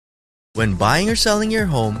When buying or selling your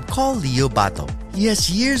home, call Leo Bato. He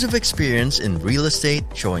has years of experience in real estate,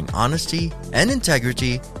 showing honesty and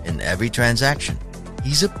integrity in every transaction.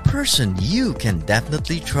 He's a person you can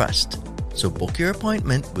definitely trust. So book your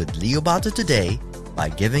appointment with Leo Bato today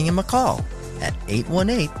by giving him a call at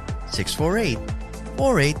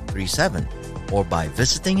 818-648-4837 or by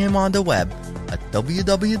visiting him on the web at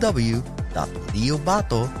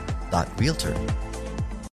www.leobato.realtor.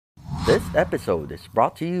 This episode is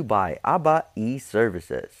brought to you by ABBA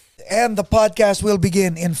E-Services. And the podcast will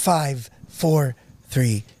begin in 5, 4,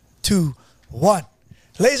 3, 2, 1.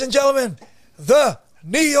 Ladies and gentlemen, the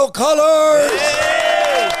NeoColours!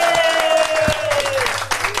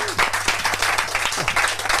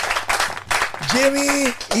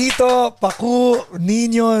 Jimmy, Ito, Paco,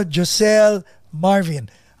 Nino, Josel, Marvin,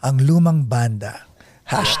 ang lumang banda.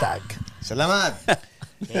 Hashtag. Salamat!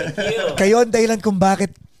 Thank you. Kayo ang dahilan kung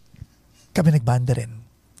bakit kami nagbanda rin.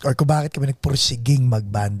 Or kung bakit kami nagpursiging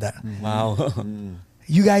magbanda. Wow.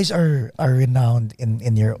 You guys are renowned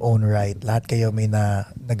in your own right. Lahat kayo may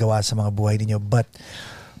nagawa sa mga buhay ninyo. But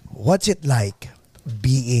what's it like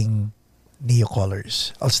being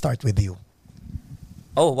NeoColours? I'll start with you.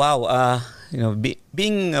 Oh, wow.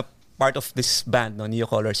 Being a part of this band,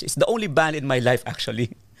 NeoColours, is the only band in my life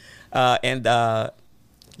actually. And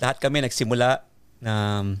lahat kami nagsimula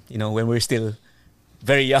when we're still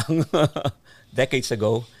very young, decades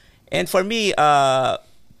ago. And for me, to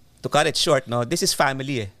cut it short, this is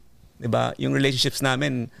family eh. Diba? Yung relationships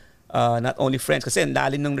namin, not only friends, kasi ang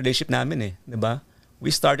lalim ng relationship namin eh. Diba? We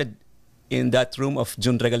started in that room of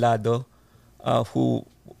Jun Regalado, who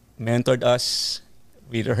mentored us.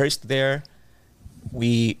 We rehearsed there.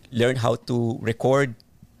 We learned how to record.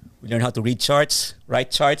 We learned how to read charts, write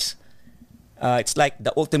charts. It's like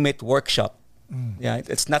the ultimate workshop. Yeah,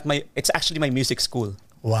 it's actually my music school.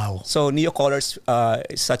 Wow. So NeoColours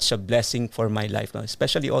is such a blessing for my life,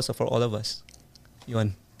 especially also for all of us.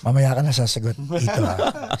 Yun. Mamaya ka na sasagot. Ito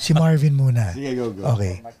si Marvin muna. Sige, go.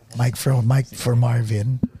 Okay. Mic for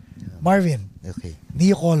Marvin. Marvin. Okay.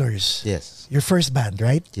 NeoColours. Yes. Your first band,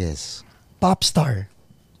 right? Yes. Pop star.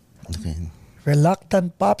 Okay.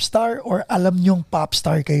 Reluctant pop star or alam nyong pop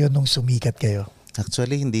star kayo nung sumikat kayo?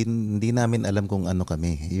 Actually, hindi namin alam kung ano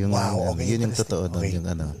kami. Yung, wow, okay. Yun yung totoo doon. Okay. Yung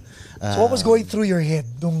ano. So what was going through your head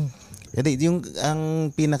nung...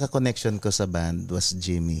 Ang pinaka-connection ko sa band was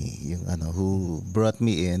Jimmy, yung who brought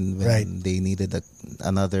me in when they needed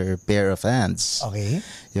another pair of hands. Okay.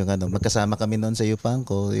 Yung magkasama kami noon sa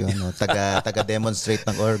Yupangko, yung taga-demonstrate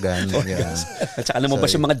ng organ. At saka alam mo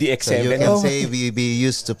ba yung mga DX7? So you can say we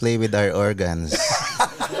used to play with our organs.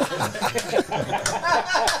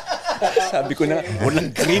 Sabi ko na, walang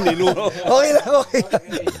green eh. Okay lang.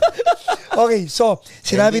 Okay, so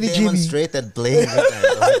sinabi ni Jimmy. Demonstrated playing with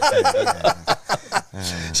our organs.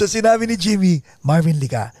 So sinabi ni Jimmy, Marvin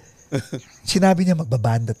Lika, sinabi niya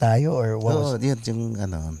magbabanda tayo or what was? Yun yung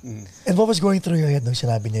And what was going through your head nung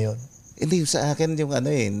sinabi niya yun? Hindi, sa akin yung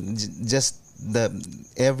just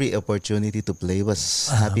every opportunity to play was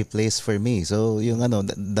happy place for me. So yung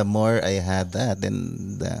the more I had that,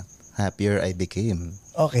 then the happier I became.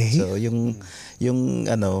 Okay. So yung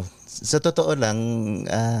sa totoo lang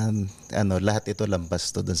lahat ito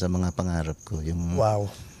lampas to dun sa mga pangarap ko. Yung wow.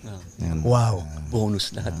 Yan. Wow. Bonus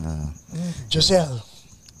lahat. Josel.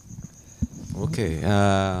 Okay.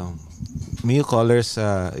 NeoColours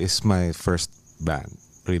is my first band,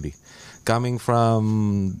 really. Coming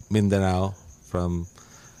from Mindanao, from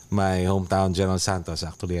my hometown, General Santos.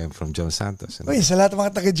 Actually, I'm from General Santos. Uy, sa lahat ng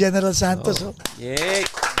mga taga-General Santos. Yay!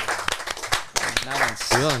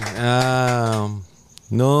 Yun.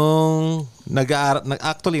 Nung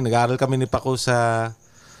nag-aaral kami ni Paco sa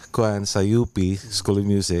UP, School of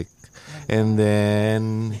Music. And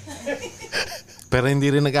then pero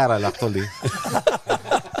hindi rin nag-aaral actually.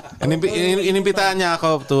 Inimbitahan niya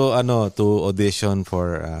ako to audition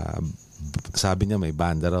for sabi niya may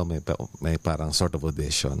banda raw, may parang sort of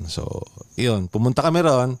audition. So, yun, pumunta kami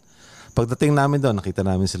ron. Pagdating namin doon, nakita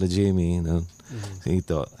namin sila Jamie, si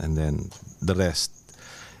Ito, and then the rest.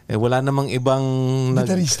 Wala namang ibang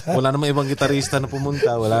gitarista na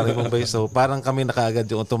pumunta, wala rin ibang bass. So parang kami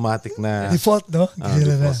nakaagad yung automatic na default, no?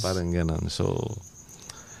 Default, parang gano'n. So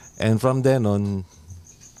and from then on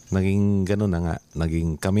naging gano'n na nga,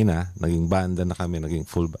 naging banda na kami, naging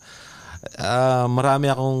full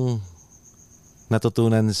marami akong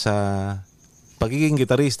natutunan sa pagiging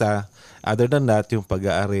gitarista. Other than that, yung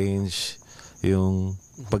pag-arrange, yung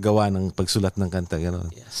paggawa ng pagsulat ng kanta,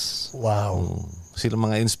 gano'n. Yes. Wow. Sila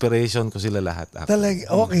mga inspiration ko sila lahat. Talaga,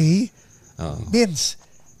 okay. Vince,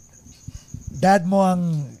 dad mo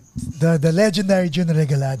ang the legendary Jun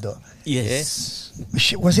Regalado. Yes.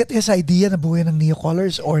 Was it his idea na buuin ng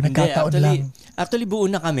NeoColours or nagkataon lang? Actually, buo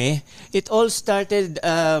na kami. It all started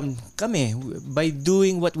kami by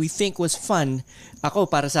doing what we think was fun. Ako,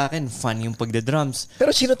 para sa akin, fun yung pagda-drums.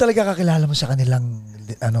 Pero sino talaga kakilala mo sa kanilang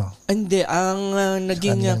ano? Hindi, ang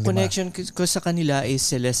naging connection ko sa kanila is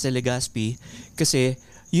Celeste Legaspi kasi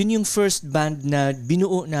yun yung first band na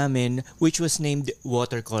binuo namin which was named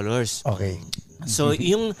NeoColours. Okay. So,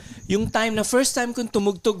 yung time na first time kong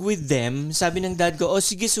tumugtog with them, sabi ng dad ko,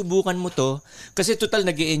 sige, subukan mo to. Kasi total,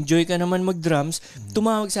 nag-i-enjoy ka naman mag-drums.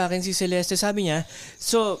 Tumawag sa akin si Celeste, sabi niya,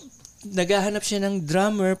 so, naghahanap siya ng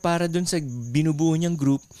drummer para dun sa binubuo niyang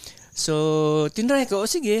group. So, tinry ko,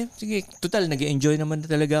 sige, total, nag-i-enjoy naman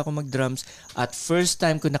talaga ako mag-drums. At first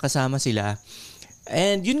time ko nakasama sila.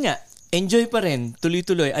 And yun nga, enjoy pa rin,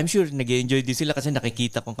 tuloy-tuloy. I'm sure nag-enjoy din sila kasi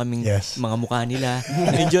nakikita ko kaming mga mukha nila.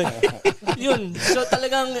 Enjoy. Yun. So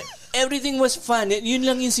talagang everything was fun. Yun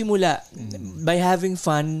lang yung simula. By having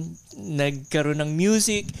fun, nagkaroon ng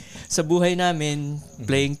music sa buhay namin,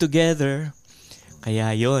 playing together.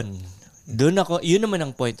 Kaya yun. Yun naman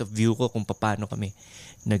ang point of view ko kung paano kami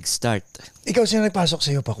nag-start. Ikaw, sino nagpasok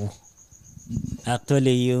sa'yo, Paco?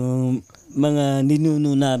 Actually, yung mga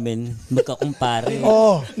ninuno namin, magkakumpare.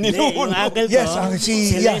 Ninuno? Yung uncle ko, Yes,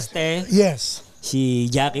 si Celeste. Yes. Si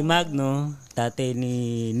Jackie Magno, tatay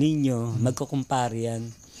ni Nino, magkakumpare yan.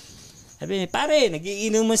 Sabi, pare,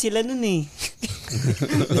 nagiinuman sila nun eh.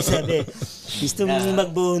 Sabi, gusto mong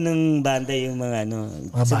magbuo ng banda yung mga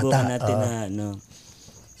subukan natin na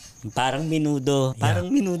parang minudo. Parang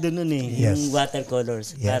minudo nun eh. Yung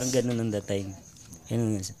watercolors. Parang ganun ang dating.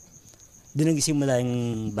 Doon nagsimula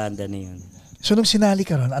yung banda na yun. So nung sinali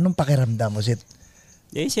ka ron, anong pakiramdam mo?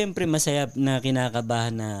 Siyempre masaya na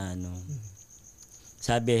kinakabahan na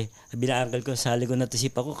sabi na uncle ko, sali ko na to si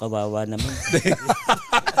Paco, kawawa naman.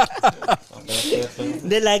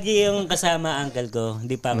 Hindi, lagi yung kasama uncle ko,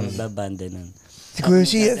 hindi pa ako nagbabanda nun.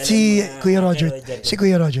 Si Kuya Roger. Si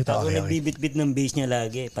Kuya Roger. Ako nagbibit-bit ng bass niya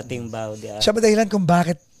lagi, pati yung baho. Siya ba dahilan kung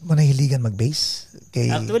bakit mo nahiligan mag-bass?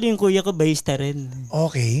 Actually, yung kuya ko, bassista rin.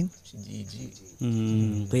 Okay. Si Gigi.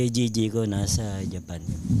 Kuya Gigi ko, nasa Japan.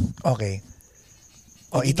 Okay.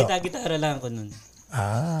 Ito. Gitara lang ako nun.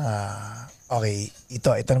 Okay.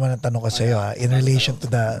 Ito naman ang tanong ko sa iyo in relation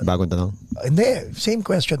to the... Bagong tanong? Hindi, same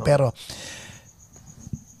question. Pero,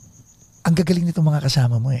 ang gagaling nitong mga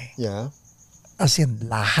kasama mo eh. Yeah. As in,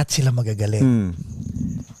 lahat sila magagaling.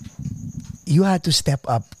 You had to step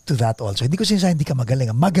up to that also. Hindi ko sinasabi hindi ka magaling.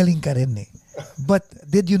 Magaling ka rin eh. But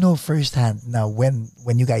did you know firsthand na when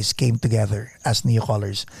you guys came together as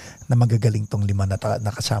NeoColours na magagaling tong 5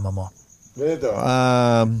 na kasama mo? Ganito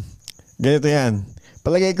yan.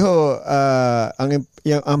 Palagay ko, ang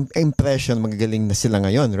impression, magagaling na sila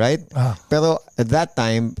ngayon, right? Pero at that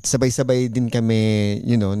time, sabay-sabay din kami,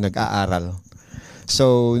 nag-aaral.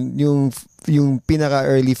 So, yung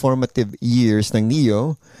pinaka-early formative years ng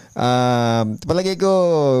Neo, palagay ko,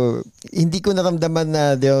 hindi ko naramdaman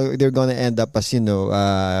na they're gonna end up as,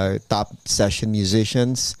 top session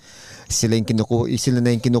musicians. Sila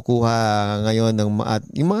na yung kinukuha ngayon ng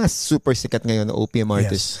yung mga super sikat ngayon na OPM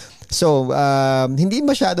artists. Yes. So, hindi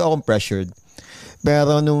masyado akong pressured.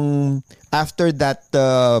 Pero nung after that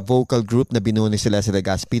vocal group na binuo ni sila sa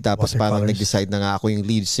Legaspi, tapos parang nag-decide na nga ako yung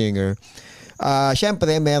lead singer,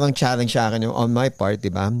 syempre, merong challenge sa akin yung on my part,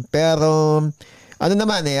 diba? Pero,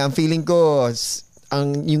 ang feeling ko,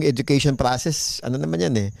 yung education process, naman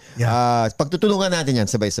yan eh. Yeah. Pagtutulungan natin yan,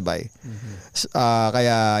 sabay-sabay.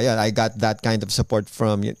 Kaya, I got that kind of support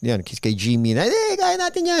from, kay Jimmy, na, kaya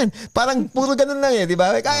natin yan. Parang puro ganun lang eh, di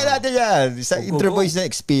ba? Kaya natin yan. Sa intervoice na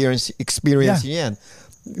experience yan.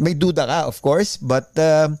 May duda ka, of course, but,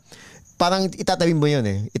 parang itatabi mo yun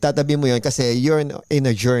eh. Itatabi mo yun kasi you're in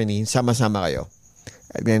a journey, sama-sama kayo.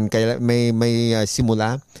 And then, may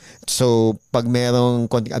simula. So, pag merong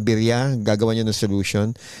konting aberya, gagawa nyo ng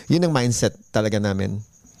solution. Yun ang mindset talaga namin.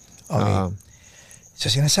 Okay.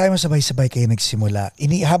 So, sinasabi mo sabay-sabay kayo nagsimula.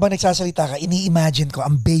 Habang nagsasalita ka, ini-imagine ko,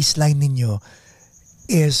 ang baseline ninyo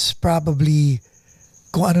is probably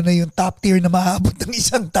kung ano na yung top tier na maabot ng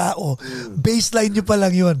isang tao. Baseline nyo pa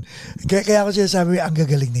lang yun. Kaya ako sinasabi, ang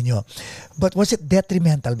gagaling ninyo. But was it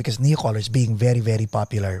detrimental because NeoColours being very, very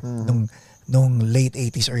popular nung late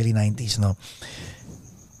 80s, early 90s, no?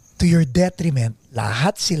 To your detriment,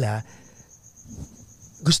 lahat sila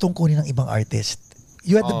gustong kunin ng ibang artist.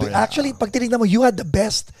 You had actually, pag tinignan mo, you had the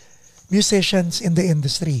best musicians in the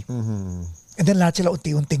industry. And then lahat sila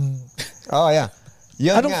unti-unting...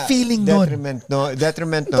 Yun anong feeling nun?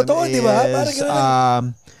 Detriment nun totoo, is, diba?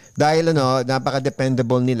 Parang dahil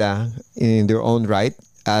napaka-dependable nila in their own right.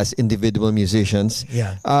 as individual musicians.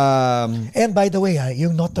 Yeah. And by the way,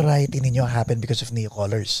 yung notoriety ninyo happened because of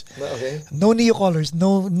NeoColours. Okay. No NeoColours,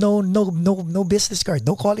 no business card,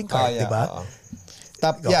 no calling card, yeah, di ba?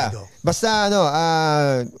 Go. Basta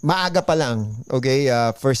maaga pa lang, okay?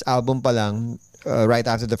 First album pa lang, right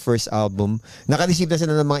after the first album, naka-receive na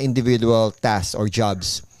sila ng mga individual tasks or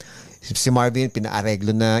jobs. Si Marvin, pinaareglo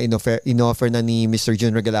na, inoffer na ni Mr.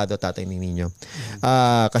 Jun Regalado, tatay ni Nino.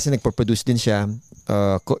 Kasi nagpo-produce din siya.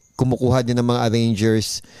 Kumukuha din ng mga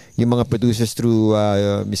arrangers, yung mga producers through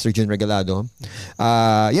Mr. Jun Regalado.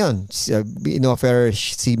 Yun, inoffer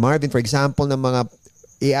si Marvin, for example, ng mga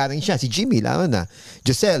i-arrange siya. Si Jimmy, lalo na.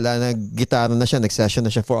 Giselle, nag-gitara na siya, nag-session na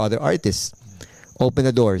siya for other artists. Open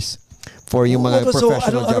the doors for yung mga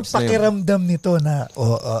professional jobs na yun. Anong pakiramdam nito na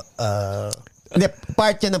Hindi,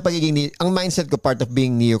 part yan ng pagiging ang mindset ko, part of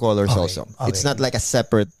being NeoColours also. Okay. It's not like a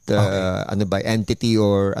separate entity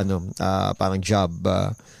or parang job.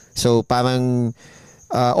 So parang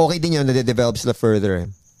okay din yun, na-develop sila further.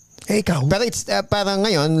 ikaw. Pero it's parang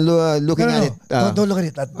ngayon, looking at it. Don't look at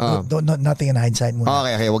it. Nothing in hindsight muna.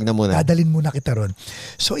 Okay, wag na muna. Dadalin muna kita ron.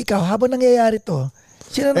 So ikaw, habang nangyayari to,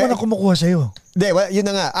 sino naman ang kumukuha sa'yo? Hindi, yun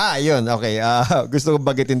na nga. Yun. Okay. Gusto kong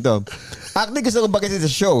bagitin to. Actually, gusto kong bagitin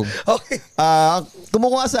sa show. Okay.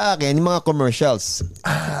 Kumukuha sa akin yung mga commercials.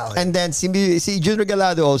 Okay. And then, si Jun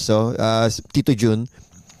Regalado also, Tito Jun,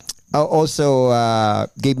 also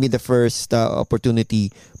gave me the first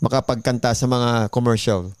opportunity makapagkanta sa mga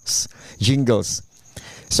commercials, jingles.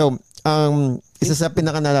 So, isa sa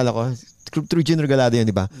pinaka-naalala ko, through Jun Regalado yun,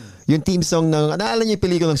 di ba? Yung theme song ng, naalala niyo yung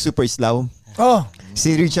pelikulang Super Slaw? Oh.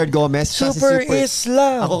 Si Richard Gomez. Super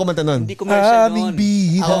Islam. Ako kumanta nun. Hindi commercial Aming noon.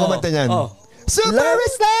 bida. Ako kumanta niyan. Super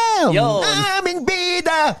Islam! Yun. Aming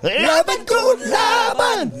bida! Laban ko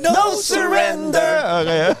laban! No surrender!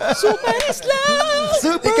 Okay. Super Islam!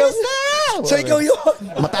 Super Islam! So ikaw yun.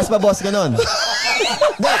 Mataas pa boss ganon.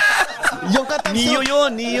 Yung katang Neo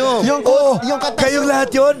yun, Neo. yung katang Kayong lahat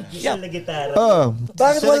yun? Siya na gitara.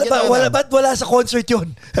 Bakit ba't wala sa concert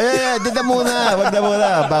yun? Doon na muna. Wag na muna.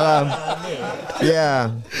 Baka...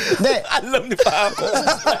 Yeah. Hindi. Alam ni Paco.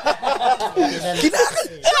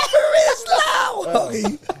 Super Islam!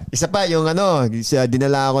 Okay. Isa pa yung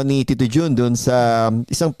dinala ako ni Tito Jun doon sa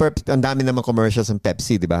isang ang dami namang commercials ng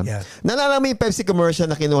Pepsi, di ba? Yeah. Naalala mo yung Pepsi commercial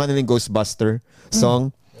na kinuha nilang Ghostbuster song?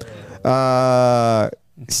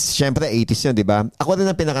 Siyempre 80s yun, di ba? Ako rin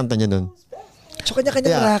ang pinakanta niya nun. So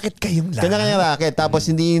kanya-kanyang racket kayong lahat. Kanya-kanyang racket. Tapos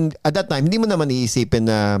at that time, hindi mo naman iisipin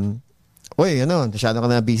na masyado ka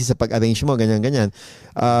na busy sa pag-arrange mo, ganyan-ganyan.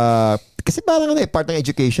 Kasi parang part ng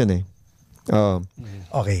education eh.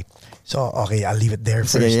 Okay. So, okay, I'll leave it there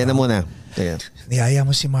first. Sige, yan na muna. Sige. Niyaya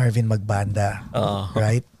mo si Marvin magbanda.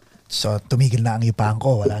 Right? So, tumigil na ang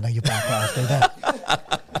yupangko. Wala nang yupangko after that.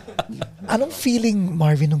 Anong feeling,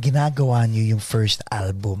 Marvin, nung ginagawa niyo yung first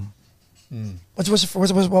album? What was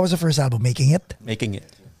the first album? Making It? Making It.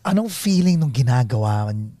 Anong feeling nung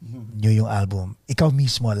ginagawa niyo yung album? Ikaw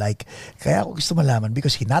mismo, kaya ako gusto malaman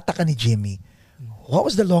because hinata ka ni Jimmy. What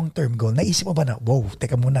was the long-term goal? Naisip mo ba na,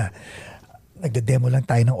 teka muna, nagde-demo lang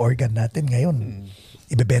tayo ng organ natin ngayon.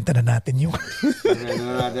 Ibebenta na natin yung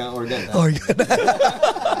organ. organ.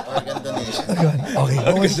 Organ donation. Okay.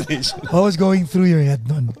 What was going through your head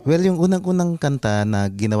nun? Well, yung unang-unang kanta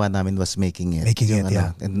na ginawa namin was Making It. Making It,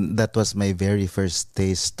 yeah. And that was my very first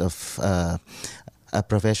taste of a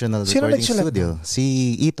professional Sino recording nagsulat studio.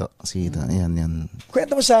 Si Ito. Yan.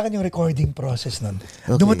 Kwento mo sa akin yung recording process nun.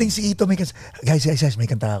 Okay. Dumating si Ito, guys, may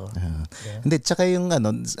kanta ako. Hindi, tsaka yung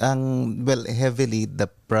heavily the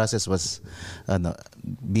process was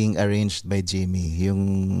being arranged by Jimmy. Yung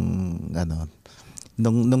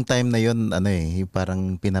nung time na yun, yung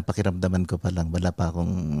parang pinapakiramdaman ko pa lang, wala pa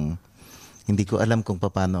akong hindi ko alam kung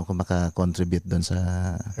paano ako maka-contribute doon sa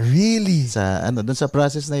Really? doon sa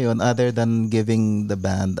process na yun, other than giving the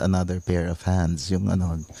band another pair of hands, yung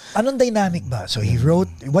Anong dynamic ba? So he wrote,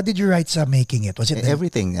 what did you write sa Making It? Was it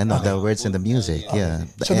everything, the words and the music, yeah.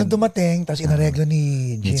 So nung dumating, tapos inareglo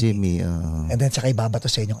ni Ni Jimmy. Jimmy, And then saka ibabato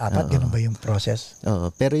sa inyong apat, ganun ba yung process?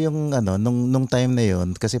 pero yung nung time na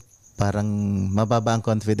yun, kasi parang mababa ang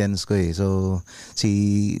confidence ko eh. So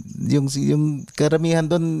yung karamihan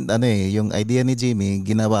doon yung idea ni Jimmy,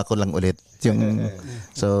 ginawa ko lang ulit.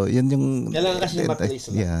 So yun yung Kailangan kasi mag-place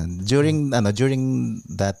lang. Yeah, during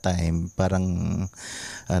that time parang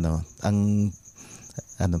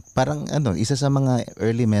parang isa sa mga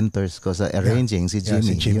early mentors ko sa arranging si Jimmy.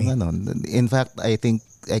 si Jimmy. Yung in fact I think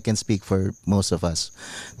I can speak for most of us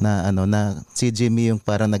na na si Jimmy yung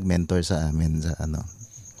parang nag-mentor sa amin sa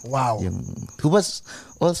Wow. Who was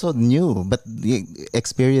also new but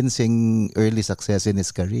experiencing early success in his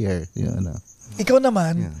career, Ikaw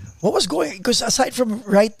naman, what was going, because aside from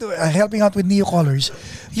helping out with NeoColours,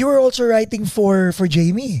 you were also writing for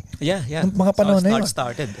Jamie. Yeah. Nung mga panahon na yun.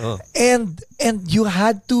 Started. Oh. And you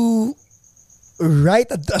had to write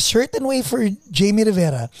a certain way for Jamie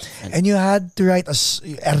Rivera, and you had to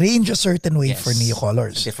arrange a certain way for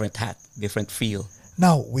NeoColours. Different hat, different feel.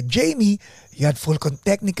 Now, with Jamie, you had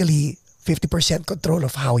technically 50% control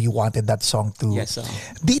of how you wanted that song to. Yes.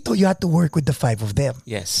 Dito, you had to work with the 5 of them.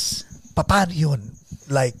 Yes. Paano yun?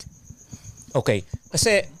 Like, okay.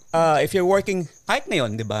 Kasi if you're working, kahit na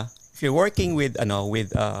yun, di ba? If you're working with an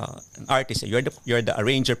artist, you're the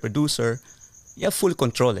arranger, producer, you have full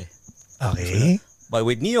control eh. Okay. But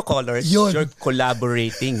with NeoColours, Yun. you're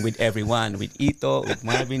collaborating with everyone. With Ito, with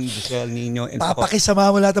Marvin, Giselle, Nino, and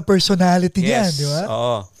papakisama mo lahat ng personality niyan, di ba?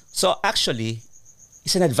 Oo. So actually,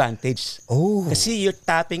 it's an advantage. Oh. Kasi you're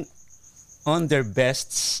tapping on their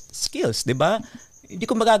best skills, di ba? Hindi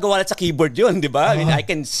ko magagawa lahat sa keyboard yun, di ba? I mean, I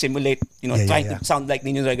can simulate, trying to sound like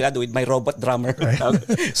Nino Regalado with my robot drummer,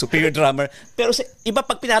 superior drummer. Pero iba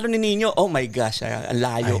pag pinalo ni Nino, oh my gosh, ang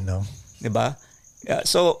layo. I know. Di ba?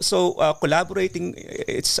 So collaborating,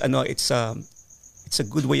 it's a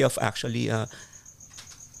good way of actually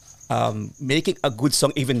making a good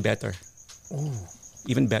song even better. Ooh.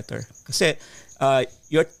 Even better. Kasi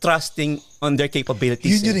you're trusting on their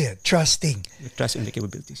capabilities. Yun yun, trusting. You're trusting on their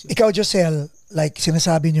capabilities. Ikaw, Josel, like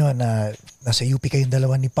sinasabi nyo na nasa UP kayong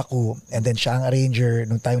dalawa ni Paco, and then siya ang arranger,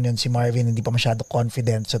 nung time na yun si Marvin, hindi pa masyado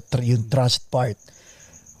confident sa yung trust part.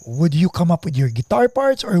 Would you come up with your guitar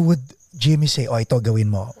parts, or would Jimmy say, oh, ito gawin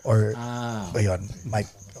mo? Or, ayun, Mike,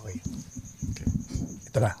 okay.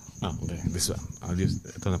 Ito na. Okay, this one.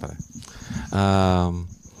 Ito na pala.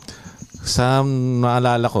 Sa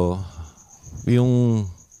naalala ko, yung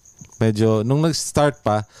medyo, nung nag-start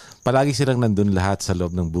pa, palagi silang nandun lahat sa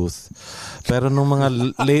loob ng booth. Pero nung mga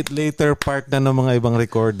later part na ng mga ibang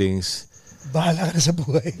recordings, bahala ka na sa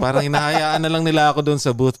buhay. Parang hinahayaan na lang nila ako doon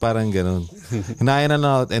sa booth, parang ganun. Hinahayaan na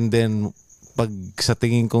lang ako, and then, pag sa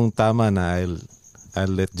tingin kong tama na,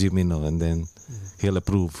 I'll let Jimmy know, and then he'll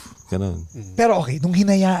approve. Ganun. Pero okay, nung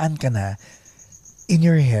hinayaan ka na, in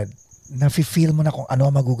your head, nafe-feel mo na kung ano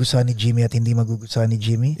ang magugustuhan ni Jimmy at hindi magugustuhan ni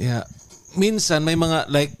Jimmy? Yeah. Minsan, may mga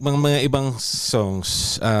ibang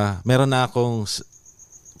songs, meron na akong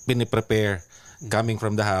piniprepare coming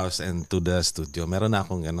from the house and to the studio. Meron na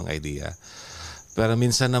akong ganong idea. Pero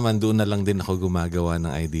minsan naman doon na lang din ako gumagawa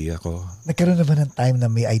ng idea ko. Nagkaroon na ba ng time na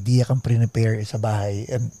may idea kang prepare sa bahay?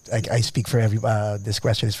 And I speak for this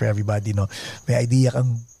question is for everybody, no? May idea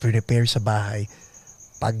kang prepare sa bahay.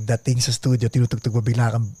 Pagdating sa studio, tinutugtog mo,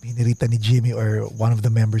 bigla kang hinirita ni Jimmy or one of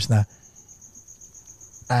the members na,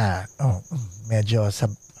 medyo,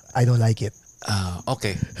 I don't like it.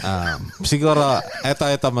 Okay. Siguro,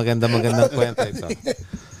 ito, magandang kwento ito.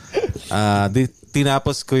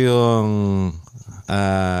 Tinapos ko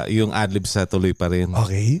yung adlib sa Tuloy Pa Rin.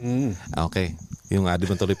 Okay. Okay. Yung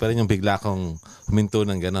adlib ng Tuloy Pa Rin, yung bigla kong huminto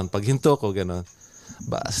ng gano'n. Pag hinto ko gano'n,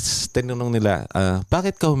 tinanong nila,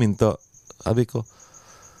 bakit ka huminto? Sabi ko,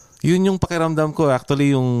 yun yung pakiramdam ko.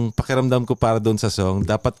 Actually, yung pakiramdam ko para doon sa song,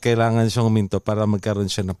 dapat kailangan siyang huminto para magkaroon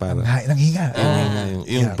siya na para. Nang hinga.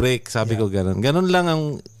 Yung break, sabi ko gano'n. Gano'n lang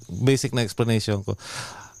ang basic na explanation ko.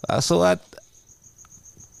 So at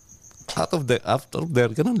out of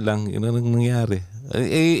there, ganun lang. Yun ang nangyari.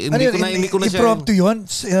 Hindi ko na siya. Impromptu yun?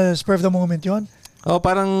 Spur of the moment yun?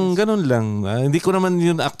 Parang ganun lang. Hindi ko naman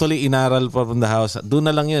yun actually inaral from the house. Doon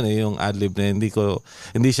na lang yun yung adlib na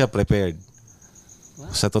hindi siya prepared.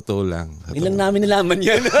 Wow. Sa totoo lang. Ilang namin nalaman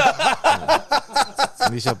yan.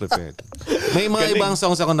 Hindi siya prepared. May mga ibang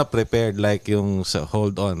songs ako na prepared, like yung sa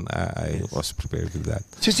Hold On. I was prepared with that.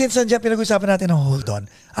 So since nandiyan pinag-usapan natin ng Hold On,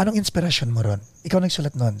 anong inspirasyon mo ron? Ikaw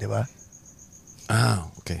nagsulat nun, di ba?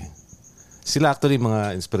 Okay. Sila actually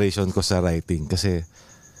mga inspiration ko sa writing kasi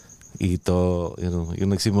ito, yung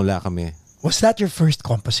nagsimula kami. Was that your first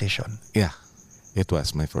composition? Yeah. It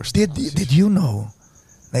was my first composition. Did you know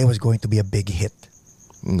that it was going to be a big hit?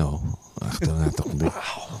 No. Actually,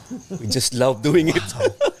 we just love doing it.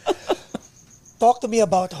 Talk to me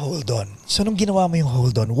about Hold On. So nung ginawa mo yung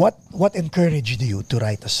Hold On, what encouraged you to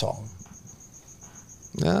write a song?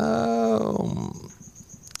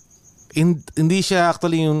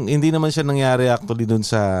 Hindi naman siya nangyari actually dun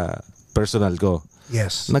sa personal ko.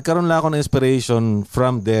 Yes. Nagkaroon lang ako ng inspiration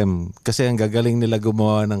from them kasi ang gagaling nila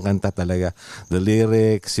gumawa ng kanta talaga. The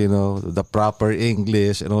lyrics, the proper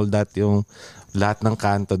English and all that, yung lahat ng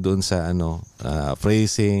kanto doon sa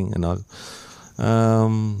phrasing and all.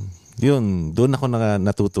 Yun, doon ako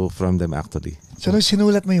natuto from them actually. So nung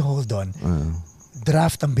sinulat mo yung Hold On,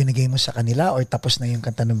 draft ang binigay mo sa kanila or tapos na yung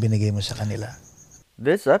kanta nung binigay mo sa kanila?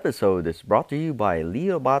 This episode is brought to you by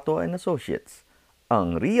Leo Bato and Associates,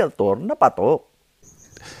 ang realtor na patok.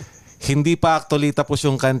 Hindi pa actually tapos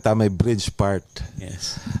yung kanta, may bridge part.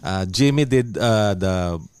 Yes. Jimmy did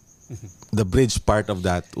the bridge part of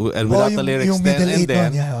that and without the lyrics yung then middle and eight then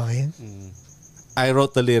one, yeah, okay. I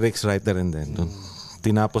wrote the lyrics right there and then.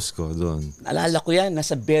 Tinapos ko doon. Alala ko yan,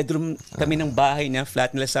 nasa bedroom kami ng bahay niya,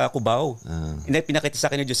 flat nila sa Cubao. Hindi, pinakita sa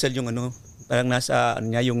akin ni Josel yung parang nasa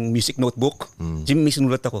yung music notebook. Jimmy, may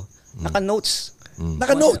sinulat ako. Naka-notes.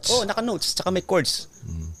 Naka-notes? Oo, naka-notes. Tsaka may chords.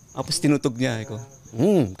 Tapos tinutog niya. Ako,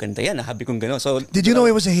 kanta yan. Habi kong gano'n. So, Did you know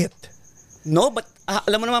it was a hit? No, but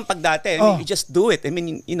alam mo naman pag dati, I mean, you just do it. I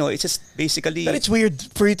mean, it's just basically... But it's weird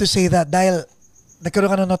for you to say that dahil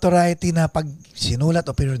nagkaroon ka ng notoriety na pag sinulat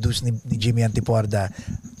o produce ni Jimmy Antiporda,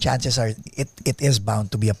 chances are it is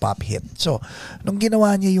bound to be a pop hit. So, nung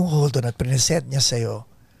ginawa niya yung Hold On at present niya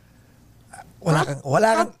sa'yo, wala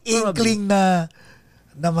kang inkling na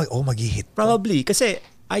mag-hit. Probably. Kasi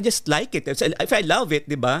I just like it. If I love it,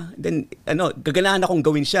 di ba? Then, gaganahan akong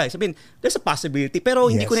gawin siya. Sabihin, there's a possibility.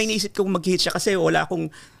 Pero hindi ko na iniisip kung mag-hit siya kasi wala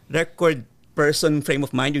akong record person frame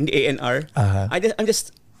of mind, yung A&R. I'm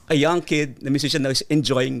just a young kid, the musician that is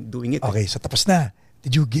enjoying doing it. Okay, so tapos na.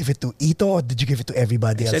 Did you give it to Ito or did you give it to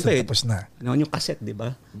everybody else? Siyempre, Tapos na. Yung cassette, di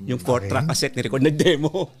ba? Yung 4-track cassette ni record na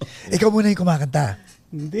demo. Ikaw muna yung kumakanta.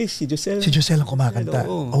 Hindi, si Josel. Si Josel ang kumakanta.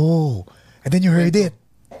 Oh. And then you heard it.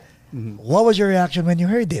 What was your reaction when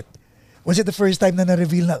you heard it? Was it the first time na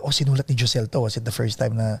na-reveal na, sinulat ni Josel to? Was it the first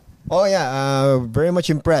time na... Oh yeah, very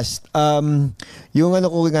much impressed. Yung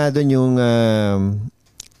ko nga doon,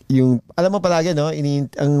 yung alam mo palagi no,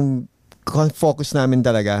 ang focus namin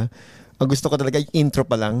talaga, ang gusto ko talaga yung intro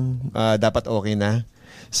pa lang, dapat okay na.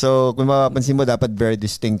 So kung mapapansin mo, dapat very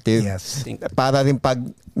distinctive. Yes. Para rin pag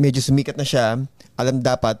medyo sumikat na siya, alam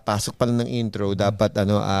dapat pasok pa lang ng intro, dapat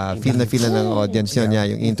feel na ng audience yun,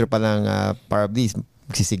 yung intro pa lang, probably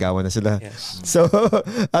magsisigawan na sila. Yes. So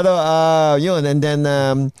yun, and then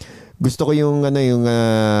gusto ko yung yung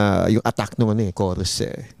attack ng chorus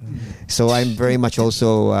eh. So I'm very much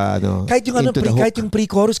also kahit yung into the hook. kahit yung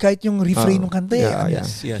pre-chorus, kahit yung refrain ng kanta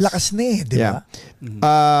Yes. lakas na eh, di ba?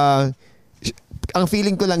 Ang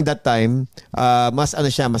feeling ko lang that time, mas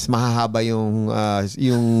mas mahahaba yung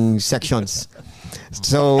sections.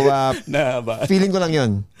 So feeling ko lang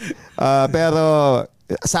 'yon. Pero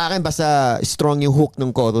sa akin basta strong yung hook ng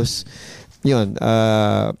chorus. 'Yun.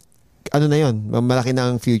 Na yun, malaki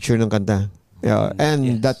na ang future ng kanta.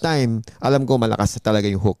 And that time, alam ko malakas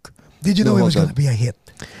talaga yung hook. Did you know it was gonna be a hit?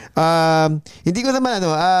 Hindi ko naman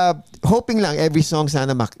hoping lang every song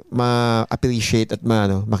sana ma-appreciate at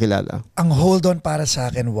makilala. Ang Hold On para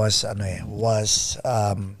sa akin was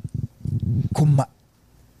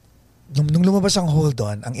nung lumabas ang Hold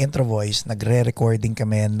On, ang intro voice, nagre-recording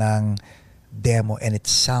kami ng demo and it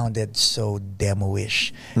sounded so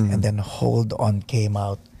demo-ish. And then Hold On came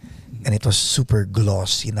out and it was super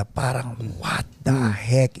glossy na parang what the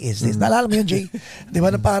heck is this? Naalala mo yun, Jay? Di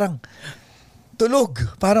ba na parang tulog.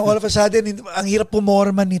 Parang all of a sudden, ang hirap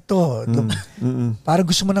pumorma nito. Parang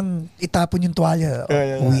gusto mo nang itapon yung tuwalya.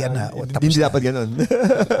 Uwian na. Hindi dapat ganun.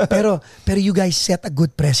 pero you guys set a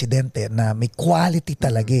good precedent na may quality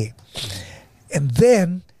talaga eh. And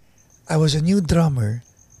then, I was a new drummer.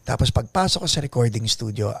 Tapos pagpasok ko sa recording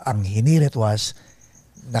studio, ang hinirit was,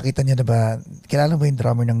 nakita niyo na ba, kilala mo yung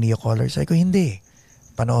drummer ng NeoColours? Sabi ko, hindi.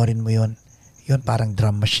 Panoorin mo yun. Yun, parang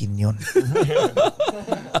drum machine yun.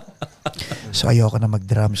 So, ayoko na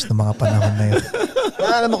mag-drums noong mga panahon na yun.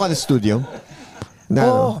 Naalala mo ka ng studio?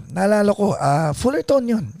 Naalala ko. Fullerton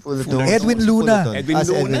yun. Fullerton. Edwin Luna.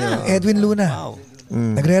 Edwin Luna. Wow.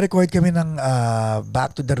 Nagre-record kami ng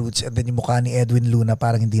Back to the Roots and then yung mukha ni Edwin Luna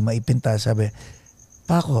parang hindi maipinta. Sabi,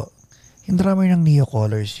 Paco, yung drummer ng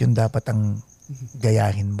NeoColours, yun dapat ang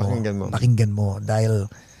gayahin mo. Pakinggan mo. Dahil,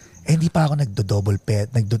 hindi pa ako nagdo-double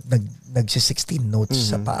ped. Nagsi-16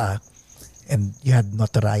 notes sa paa. And you had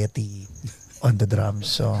notoriety on the drums.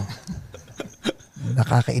 So,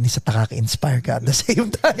 nakakainis at nakaka-inspire ka at the same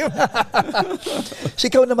time. So,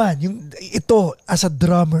 ikaw naman, ito, as a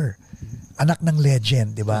drummer, anak ng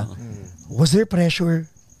legend, di ba? Was there pressure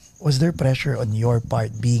on your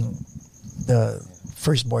part being the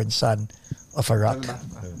firstborn son of a rock?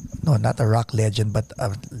 No, not a rock legend, but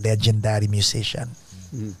a legendary musician.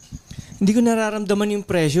 Hindi ko nararamdaman yung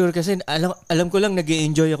pressure kasi alam ko lang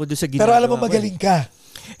nag-e-enjoy ako doon sa ginagawa. Pero alam mo magaling ka.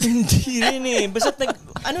 Hindi rin eh. Basta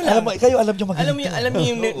ano lang. Kayo alam nyo magaling. Alam niyo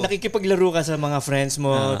yung nakikipaglaro ka sa mga friends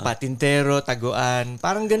mo, patintero, taguan.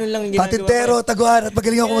 Parang ganun lang yung ginagawa. Patintero, taguan, at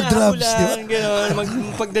magaling ako mag-drums. Di ba?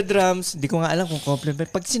 Gano'n, pagda-drums. Di ko nga alam kung compliment.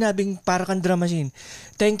 Pag sinabing para kang drum machine,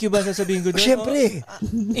 thank you ba sasabihin ko doon? Siyempre.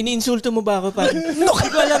 Iniinsulto mo ba ako?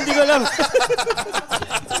 Di ko alam.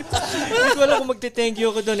 Hindi ko alam kung magte-thank you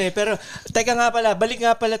ako doon eh. Pero, teka nga pala, balik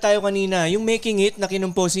nga pala tayo kanina. Yung Making It na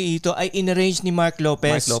kinumpose ni Ito ay in-arrange ni Mark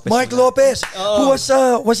Lopez. Mark Lopez. Who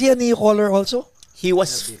was he a NeoColor also? He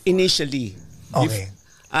was initially. Okay.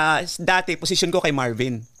 Dati, position ko kay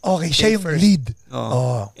Marvin. Okay, siya yung lead.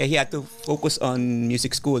 He had to focus on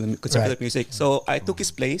music school, conservative music. So, I took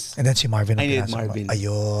his place. And then si Marvin. I needed Marvin.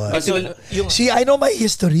 Ayun. So, See, I know my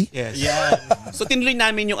history. Yes. Yeah. So, tinuloy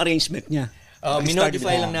namin yung arrangement niya.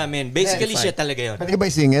 Minodify lang namin. Basically, siya talaga yun. Pwede ka ba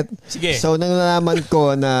isingit? Sige. So, nang nalaman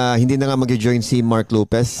ko na hindi na nga mag-join si Mark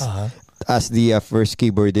Lopez as the first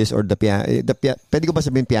keyboardist or pwede ko ba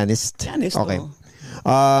sabihin pianist? Pianist, okay.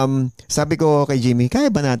 Sabi ko kay Jimmy,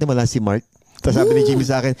 kaya ba natin wala si Mark? Tapos sabi ni Jimmy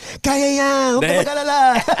sa akin, kaya yan! Huwag ka mag-alala!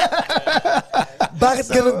 Bakit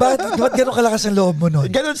ganun kalakas ang loob mo nun?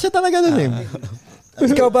 Ganun siya talaga nun eh.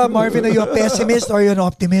 Ikaw ba, Marvin, are you a pessimist or are you an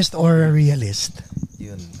optimist or a realist?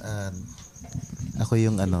 Yun. Ako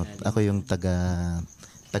yung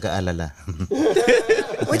taga-alala.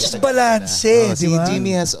 Which is balance, di ba?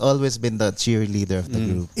 Jimmy has always been the cheerleader of the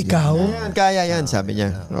group. Ikaw? Kaya yan, sabi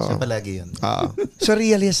niya. Siya palagi yun. So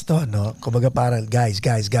realist to, no? Kumbaga parang, guys,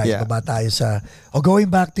 baba tayo sa, going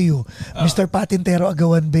back to you, Mr. Patintero,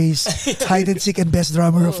 Agawan Bass, hide and seek and best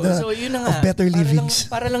drummer of Better Livings.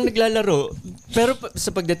 Para lang naglalaro. Pero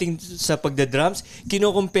sa pagdating sa pagda-drums,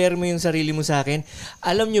 kino-compare mo yung sarili mo sa akin.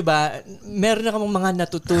 Alam nyo ba, meron na kamang mga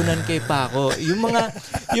natutunan kay Paco. Yung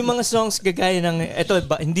mga songs gagaya ng,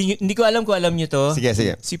 hindi ko alam kung alam nyo to.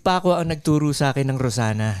 Sige. Si Paco ang nagturo sa akin ng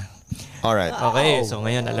Rosana. Alright. Okay, so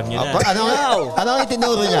ngayon alam nyo na. Ano ang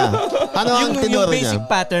itinuro niya? Yung basic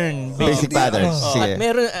pattern. Basic pattern. Sige. At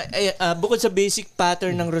meron, bukod sa basic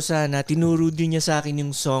pattern ng Rosana, tinuro din niya sa akin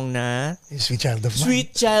yung song na Sweet Child of Mine. Sweet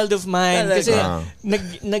Child of Mine. Kasi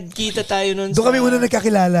nagkita tayo nun doon kami muna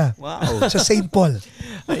nagkakilala. Wow. Sa St. Paul.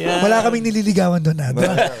 Ayan. Wala kaming nililigawan doon.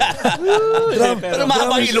 Pero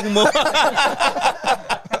mahabang ilong mo.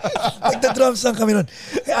 Nagda-drums lang kami noon.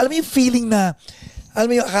 Alam mo yung feeling na,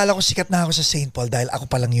 akala ko sikat na ako sa St. Paul dahil ako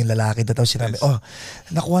pa lang yung lalaki. Tapos sinabi,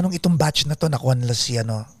 nakuha nung itong batch na to, nakuha nila si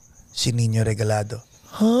Nino Regalado.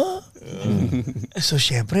 Huh? So,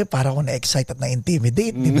 syempre, para ako na-excite at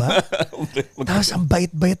na-intimidate, di ba? Tapos, ang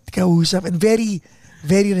bait-bait kausap and very,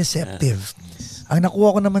 very receptive. Ang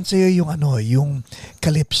nakuha ko naman sa'yo yung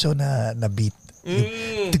calypso na beat.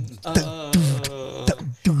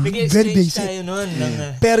 Very basic.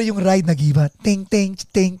 Pero yung ride nag-iba. Ting, ting,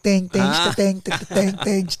 ting, ting, ting, ting, ting,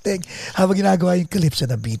 ting, ting. Habang ginagawa yung calypso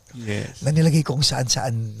na beat. Yes. Na nilagay kung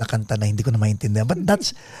saan-saan na kanta na hindi ko na maintindihan. But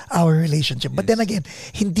that's our relationship. But then again,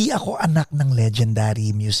 hindi ako anak ng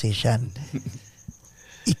legendary musician.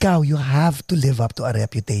 Ikaw, you have to live up to a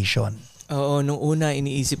reputation. Oo, nung una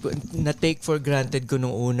iniisip ko, na-take for granted ko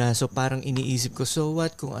nung una. So parang iniisip ko, so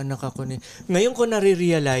what kung anak ako ni... Ngayon ko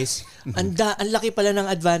nare-realize, ang laki pala ng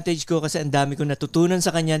advantage ko kasi ang dami ko natutunan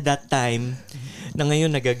sa kanya that time na ngayon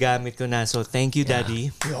nagagamit ko na. So thank you,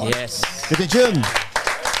 Daddy. Yes. Tito Jun.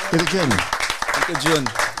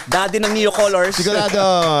 Daddy ng NeoColours. Sigurado,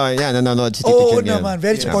 yan, nanonood si Tito Jun. Oo naman,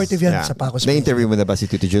 very supportive yan sa Paco's Place. Na-interview mo na ba si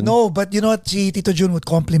Tito Jun? No, but you know what, si Tito Jun would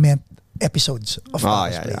compliment episodes of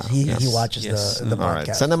Paco's Place. He watches the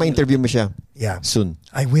podcast. Sana ma-interview mo siya. Yeah. Soon.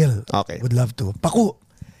 I will. Okay. Would love to. Paco,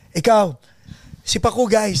 ikaw, si Paco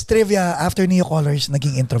guys, trivia, after NeoColours,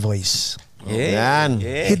 naging intro voice. Yan.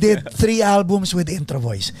 He did 3 albums with intro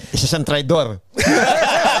voice. Isa siyang traidor.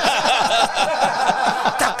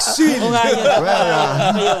 Taksil!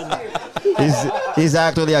 He's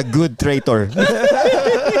actually a good traitor.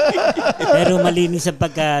 Pero malinis ang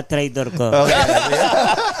pagka-trader ko.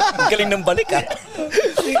 Galing ng balik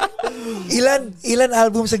Ilan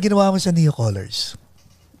albums ang ginawa mo sa NeoColours?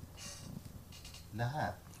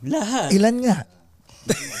 Lahat. Ilan nga?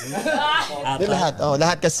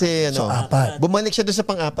 Lahat kasi So, 4. bumalik siya doon sa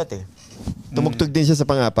pang-apat eh. Tumugtog din siya sa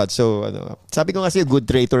pang-apat. So, sabi ko kasi good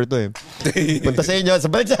traitor to eh. Punta sa inyo,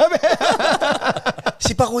 sabay sabi.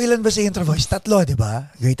 Si Paco, ilan ba sa intro voice? 3, di ba?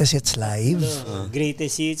 Greatest Hits Live.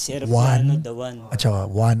 Greatest Hits, Aeroplano, The One.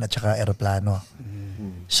 At saka Aeroplano.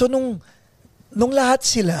 So, nung lahat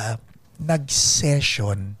sila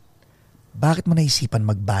nag-session, bakit mo naisipan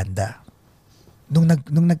magbanda? Nung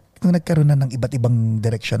nagkaroon na ng iba't ibang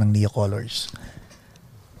direksyon ng NeoColours.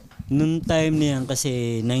 Nung time na yan,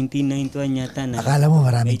 kasi 1991 yata na. Akala mo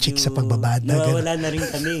maraming medyo chicks sa pagbabad na nawawala na rin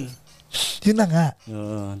kami. Yun na nga.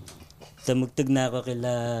 Oo. Tumugtog na ako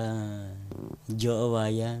kila Joe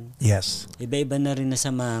Awayan. Yes. Iba-iba na rin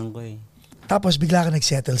nasamahan ko eh. Tapos bigla ka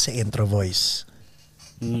nag-settle sa intro voice.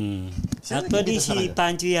 Actually, si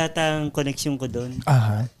Pancho yata ang connection ko doon.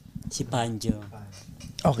 Aha. Si Pancho.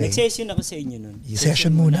 Okay. Nag-session ako sa inyo nun.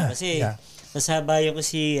 Session muna. Kasi kasabayan ko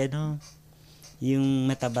si yung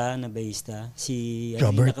mataba na bassista, si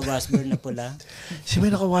Robert. naka-washburn na pula. Si may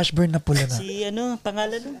naka-washburn na pula na. Si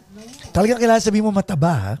pangalan nun? Talagang kailangan sabihin mo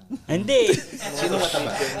mataba, ha? Hindi.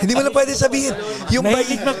 Hindi mo na pwede sabihin. Yung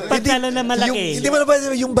Mahilig magpagkala na malaki. Hindi mo na pwede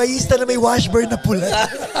sabihin, yung bayista na may washburn na pula.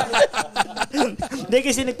 Hindi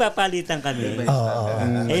kasi nagpapalitan kami. Oo.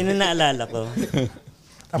 Ayun na naalala ko.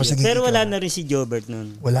 Tapos Pero wala na rin si Jobert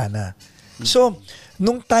nun. Wala na. So,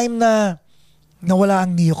 nung time na nawala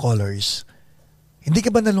ang NeoColours, hindi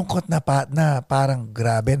ka ba nalungkot na parang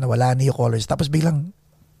grabe, nawala ang NeoColours, tapos biglang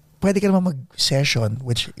pwede ka naman mag-session,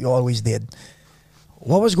 which you always did.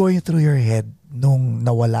 What was going through your head nung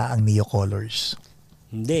nawala ang NeoColours?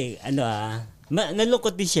 Hindi,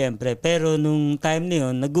 nalungkot din siyempre, pero nung time na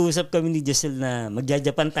yun, nag-uusap kami ni Giselle na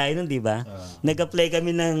magja-Japan tayo nun, di ba? Nag-apply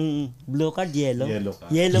kami ng blue card, yellow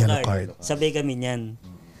card. Sabay kami niyan.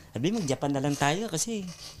 Sabi, mag-Japan na lang tayo kasi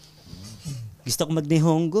gusto ko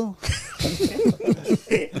mag-Nihongo.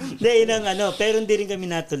 Hindi, pero hindi rin kami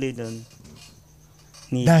natuloy doon.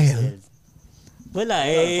 Dahil? Wala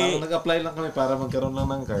Parang nag-apply lang kami para magkaroon lang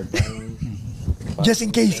ng card. Just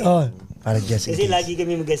in case, Parang just in kasi case. lagi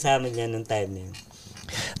kami magkasama niya nung time na yun.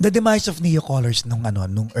 The demise of NeoColours nung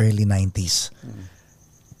early 90s.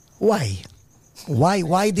 Why?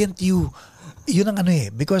 Why didn't you, yun ang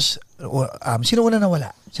because, sino una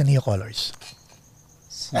nawala sa NeoColours?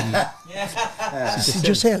 Si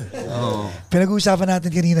Giselle. Pinag-uusapan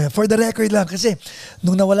natin kanina. For the record lang, kasi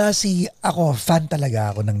nung nawala fan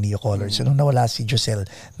talaga ako ng NeoColours. So, nung nawala si Giselle,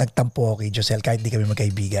 nagtampo ako kay Giselle kahit di kami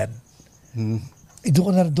magkaibigan.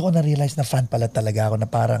 Doon ko na-realize na fan pala talaga ako na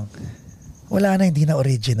parang wala na, hindi na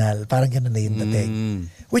original. Parang ganun na yung dating.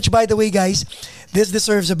 Which, by the way, guys, this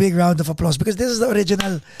deserves a big round of applause because this is the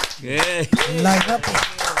original lineup.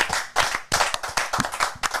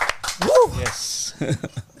 Woo! Yes.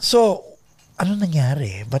 So, ano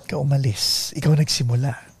nangyari? Ba't ka umalis? Ikaw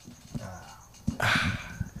nagsimula.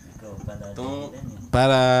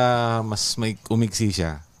 Para mas may umigsi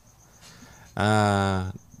siya.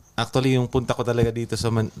 Actually, yung punta ko talaga dito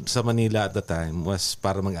sa Manila at the time was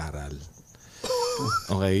para mag-aral.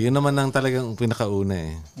 Okay, yun naman ang talagang pinakauna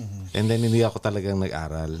eh. And then hindi ako talagang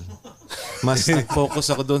nag-aral. Mas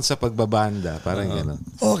nag-focus ako doon sa pagbabanda, parang gano'n.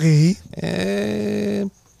 Okay.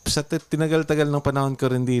 Sa tinagal-tagal ng panahon ko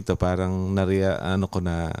rin dito, parang nahiya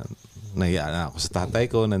ako sa tatay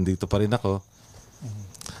ko, nandito pa rin ako.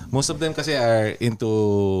 Most of them kasi are into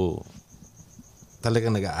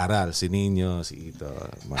talagang nag-aaral. Si Nino, si Ito.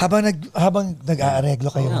 Habang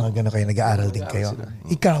nag-aareglo kayo, mga gano'n kayo, nag-aaral din kayo.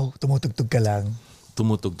 Ikaw, tumutugtog ka lang.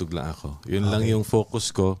 Tumutugtog lang ako. Yun lang yung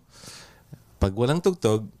focus ko. Pag walang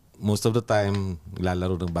tugtog, most of the time,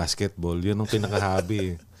 lalaro ng basketball. Yun ang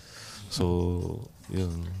pinaka-hobby. So,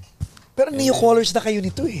 yun. Pero NeoColours na kayo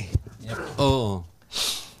nito eh. Oo.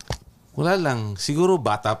 Wala lang. Siguro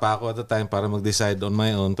bata pa ako at the time para mag-decide on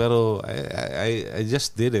my own. Pero I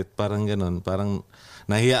just did it. Parang ganun. Parang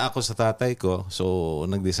nahiya ako sa tatay ko. So,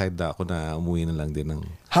 nag-decide na ako na umuwi na lang din.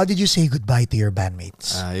 How did you say goodbye to your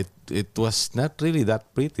bandmates? It was not really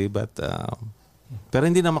that pretty, but pero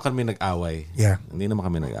hindi naman kami nag-away. Yeah. Hindi naman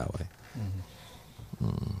kami nag-away.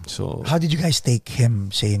 So, how did you guys take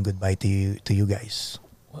him saying goodbye to you guys?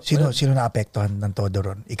 Sino naapektuhan ng todo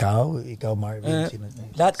ron? Ikaw Marvin?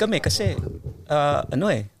 Lahat kami kasi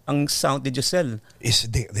ang sound ni Giselle is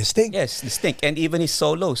distinct. Yes, distinct. And even his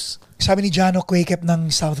solos. Sabi ni Jano Quakep ng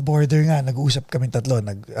South Border nga, nag-uusap kami tatlo,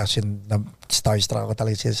 starstruck ako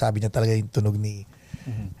talaga. Sabi niya talaga yung tunog ni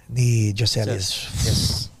Giselle is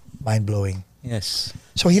mind-blowing. Yes.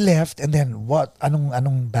 So he left, and then what?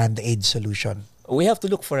 Anong band-aid solution? We have to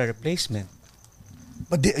look for a replacement.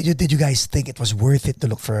 But did you guys think it was worth it to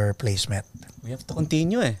look for a replacement? We have to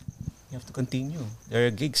continue We have to continue. There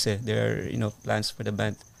are gigs There are, plans for the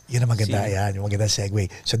band. Yun ang maganda, yan. Yung maganda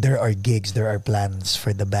segue. So there are gigs, there are plans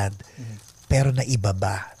for the band. Pero naiba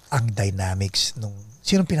ba ang dynamics nung...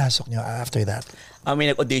 Sinong pinasok nyo after that?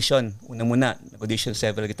 May nag-audition. Una muna, nag-audition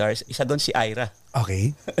several guitarists. Isa doon si Ira.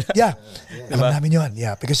 Okay. Yeah. Alam namin yun.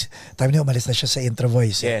 Yeah. Because time niya umalis na siya sa intro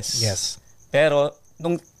voice. Yes. Pero,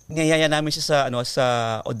 nung niyaya namin siya sa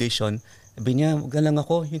audition, sabi niya, wag na lang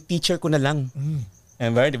ako. Yung teacher ko na lang.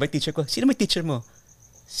 Diba teacher ko? Sino may teacher mo?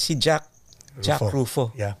 Si Jack Rufo.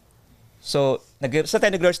 Yeah. So, sa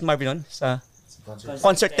tayo nag-rehearse Marvin nun? Sa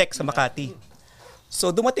Concert Tech sa Makati.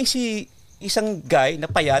 So, dumating si isang guy na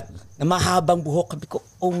payat, na mahabang buhok. Sabi ko,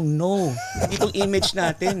 oh no, itong image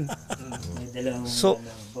natin. May dalawang So,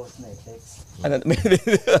 both na effects.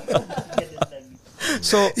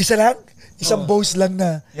 So, Isa lang? Isang Bose lang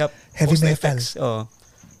na heavy post metal. effects,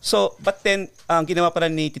 So, but then, ang ginawa pala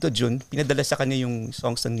ni Tito Jun, pinadala sa kanya yung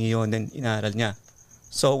songs ng Neo, and then inaral niya.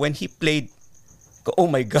 So, when he played, oh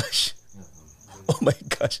my gosh. Oh my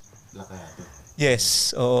gosh.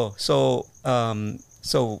 Yes, oo. So,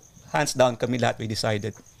 hands down kami lahat, we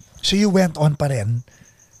decided. So you went on pa rin,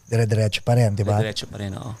 dire-diretso pa rin, di ba? Diretso pa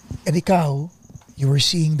rin, oo. And ikaw, you were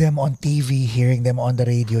seeing them on TV, hearing them on the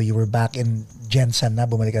radio, you were back in Jensen na,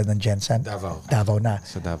 bumalik ka ng Jensen? Davao na.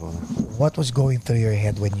 Sa Davao na. What was going through your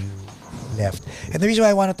head when you left? And the reason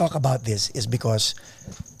why I want to talk about this is because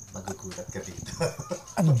Magugulat ka dito.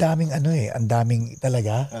 ang daming ang daming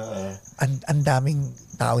talaga. Ang daming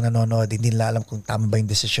taong nanonood, hindi nila alam kung tama ba yung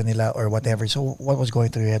decision nila or whatever. So what was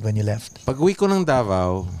going through your head when you left? Pag uwi ko ng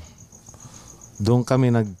Davao, doon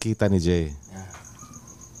kami nagkita ni Jay.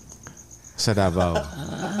 Sa Davao.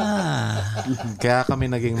 Kaya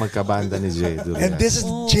kami naging magkabanda ni Jay Durias. And this is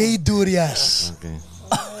Jay Durias. Okay.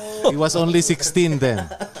 He was only 16 then.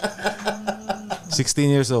 16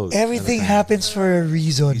 years old. Everything happens for a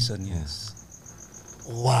reason. Yes.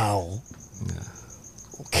 Wow. Yeah.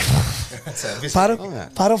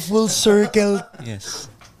 Para full circle. Yes.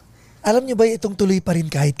 Alam niyo ba itong tuloy pa rin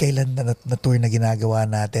kahit kailan na tour na ginagawa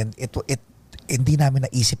natin? Hindi namin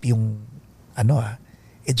naisip yung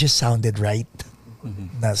it just sounded right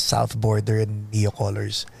na South Border and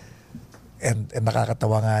NeoColours. And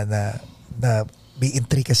nakakatawa nga na may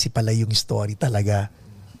intricacy pala yung story talaga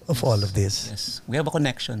of all of this. Yes. We have a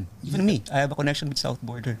connection. Even me, I have a connection with South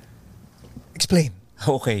Border. Explain.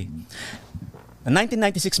 Okay. The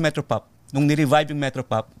 1996 Metropop, nung ni-revive yung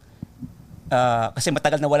Metropop, kasi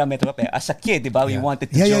matagal na wala Metropop eh. As a kid, di ba? We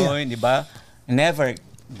wanted to join, di ba? Never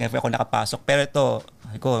ako nakapasok. Pero ito,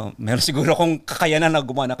 meron siguro akong kakayanan na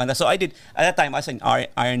gumawa na kanta. So I did, at that time, as an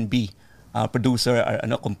R&B producer,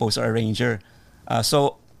 composer, arranger.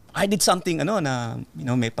 So I did something na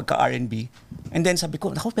may pagka R&B. And then sabi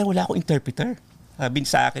ko, naku, pero wala akong interpreter. Sabi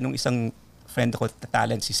sa akin nung isang friend ko,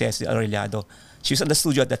 talent, si Ceci Aureliado. She was at the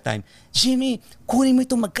studio at that time. Jimmy, kunin mo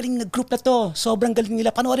itong magaling na group na to. Sobrang galing nila.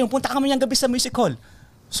 Panoorin mo, punta kami niyang gabi sa music hall.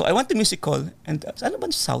 So I went to music hall and ano ba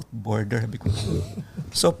South Border? Sabi ko.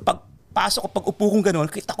 So pag upo kong gano'n,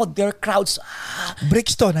 kita ko their crowds.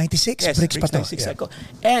 Bricks to, 96? Yes, Bricks pa to. 96 ako.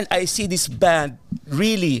 And I see this band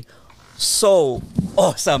really so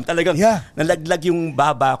awesome. Talagang nalaglag yung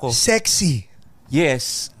baba ko. Sexy.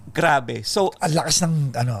 Yes, grabe. So, ang lakas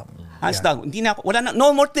ng hands down. Hindi na ako,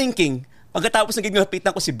 no more thinking. Pagkatapos ng gig,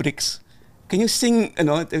 napitan ko si Bricks. Can you sing,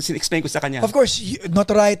 explain ko sa kanya? Of course,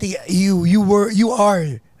 notoriety, you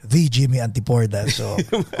are the Jimmy Antiporda. So,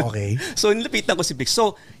 okay. So, nilapitan ko si Bricks.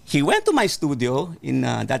 So, he went to my studio in,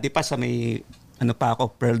 dati pa sa may,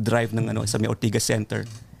 Pearl Drive ng, sa may Ortigas Center.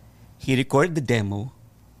 He recorded the demo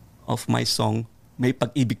of my song, May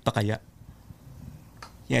Pag-ibig Pa Kaya.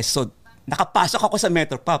 Yes, so, nakapasok ako sa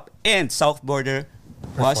Metropop and South Border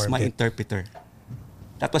was my interpreter.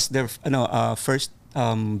 That was their first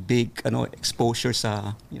big exposure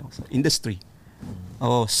sa sa industry.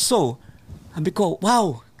 So sabi ko,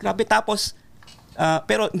 wow, grabe. Tapos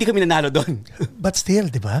pero hindi kami nanalo doon. But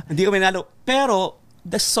still, di ba? Hindi kami nanalo. Pero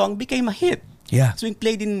the song became a hit. Yeah. So we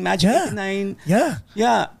played in Magic 89. Yeah.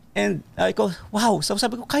 Yeah. And wow. So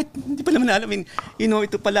sabi ko, kahit hindi pa naman alam,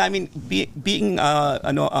 ito pala, being a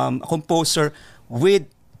composer with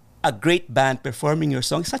a great band performing your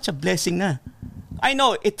song, such a blessing na. I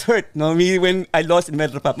know, it hurt, me when I lost in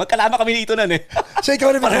Metropop. Magkalama kami dito nun eh. So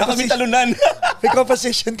ikaw na Pareho kami talunan. May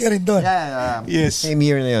composition ka rin doon. Yeah. Yes. Same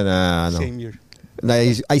year na yun. Same year.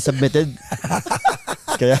 I submitted.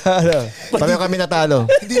 Kaya pareho kami natalo.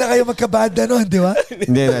 Hindi na kayo magkabanda noon, di ba?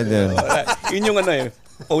 Hindi. Yun yung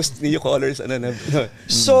post NeoColours.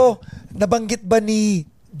 So, nabanggit ba ni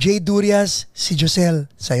Jay Durias si Josel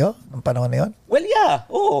sa'yo ng panahon na yun? Well, yeah.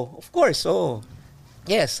 Of course.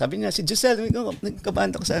 Yes, sabi niya, si Josel,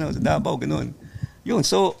 nagkabanda ko sa Davao, ganun. Yun,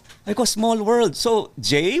 so, small world. So,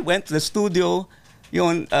 Jay went to the studio,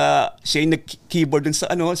 siya yung nag-keyboard dun sa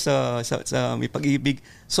May Pag-ibig.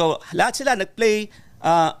 So, lahat sila nag-play.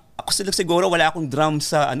 Ako sila siguro, wala akong drum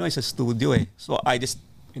sa studio eh. So, I just,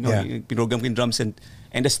 pinogram ko yung drums and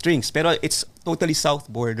the strings. Pero it's totally South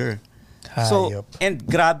Border. So, and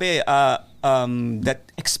grabe, that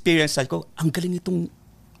experience, sabi ko, ang galing itong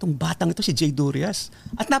batang ito, si Jay Durias.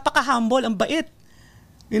 At napaka-humble, ang bait.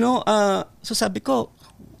 So sabi ko,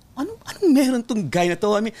 anong meron tong guy na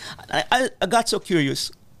to? I mean, I got so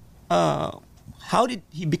curious. How did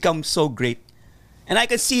he become so great? And I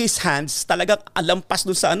can see his hands talagang alampas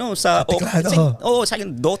dun sa sa sa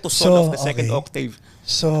akin do to sol of the second octave.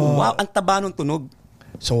 So wow, ang taba ng tunog.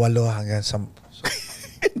 So 8 hanggang 10.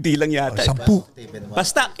 Hindi lang yata. 10.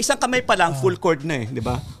 Basta isang kamay pa lang full chord na di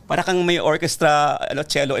ba? Para kang may orchestra,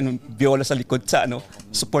 cello and viola sa likod sa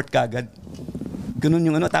support kagad. Ganun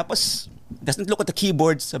yung tapos doesn't look at the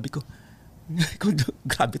keyboards, sabi ko.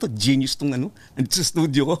 Grabe to, genius tong nandito sa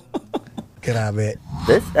studio ko. Grabe.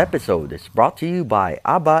 This episode is brought to you by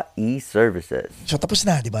ABBA E-Services. So tapos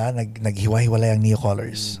na, di ba? Naghiwa-hiwalay ang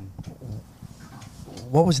NeoColours.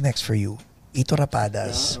 What was next for you? Ito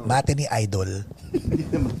Rapadas, Mate ni Idol.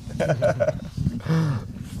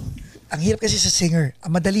 Ang hirap kasi sa singer.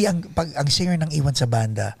 Madali pag ang singer nang iwan sa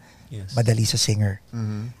banda, madali sa singer.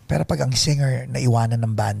 Pero pag ang singer naiwanan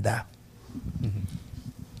ng banda,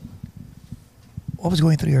 what was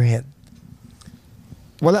going through your head?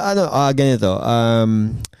 Wala ganito.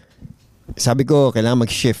 Sabi ko kailangan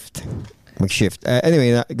mag-shift.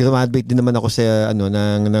 Anyway, graduate din naman ako sa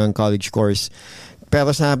ng college course.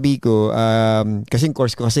 Pero sabi ko, kasing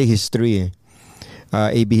course ko kasi history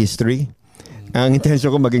AB history. Ang intention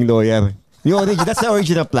ko maging lawyer. That's the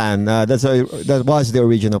original plan. That was the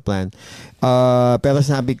original plan. Pero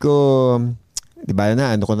sabi ko, di ba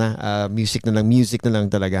music na lang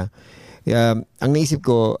talaga. Ang naisip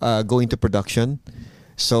ko, go into production.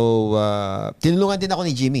 So, tinulungan din ako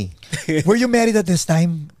ni Jimmy. Were you married at this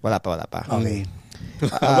time? Wala pa. Okay.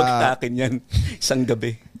 Magtakin yan. Isang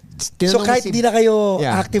gabi. So kahit di na kayo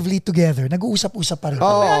actively together, nag-uusap-usap pa rin.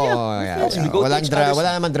 Wala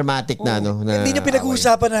naman dramatic na hindi niyo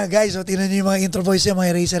pinag-uusapan na, guys, tingnan niyo yung mga intro voice yung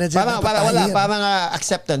mga eraser at parang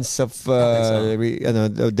acceptance of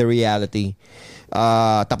the reality.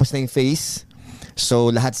 Tapos na yung face.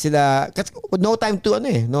 So lahat sila no time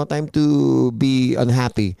to be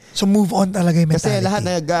unhappy. So move on talaga yung mentality. Kasi lahat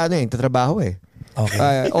tatrabaho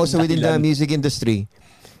Okay. Also within the music industry.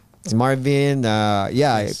 Marvin,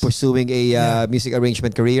 pursuing a music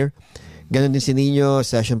arrangement career. Ganon din si Nino,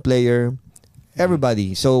 session player.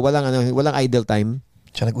 Everybody. So walang idle time.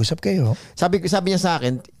 So nag-usap kayo. Sabi niya sa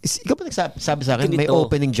akin, ikaw pa nagsabi sa akin, may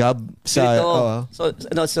opening job sa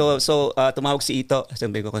tumawag si Ito.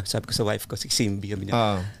 Sabi ko sa wife ko, si Simbi,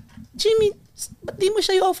 Jimmy, ba't di mo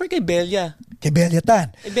siya i-offer kay Belia? Kay Belia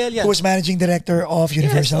Tan. Who was managing director of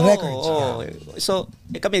Universal Records. So,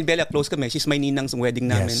 kami, Belia, close kami. She's my ninang sa wedding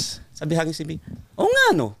namin. Yes. Sabi hangin si B,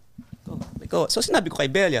 So, sinabi ko kay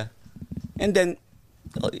Belia. And then,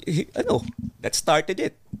 that started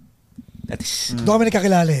it. That is... Doon kami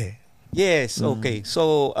nagkakilala Yes, okay.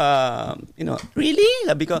 So, really?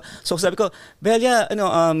 Sabi ko, Belia,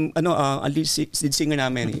 ang lead singer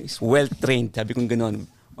namin is well-trained. Sabi ko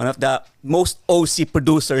gano'n. One of the most OC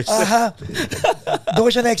producers. Doon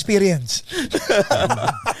siya na-experience.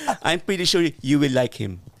 I'm pretty sure you will like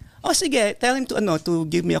him. Sige, tell him to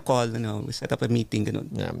give me a call, we set up a meeting, ganun.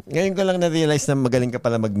 Yeah. Ngayon ko lang na-realize na magaling ka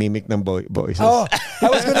pala mag-mimic ng voices. I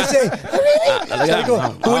was gonna say, really? Sabi ko,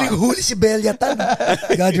 huling-huli si Belia Tan.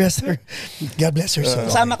 God bless her. God bless her soul.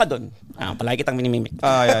 Kasama ka doon. Palagi kitang minimimik.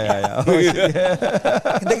 Yeah.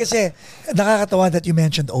 Hindi kasi, nakakatawa that you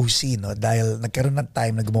mentioned OC, dahil nagkaroon ng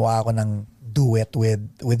time na gumawa ako ng duet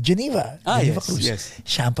with Geneva. Geneva Cruz. Yes.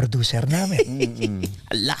 Siya ang producer namin.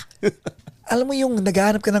 Ala. Alam mo yung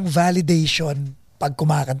naghahanap ka ng validation pag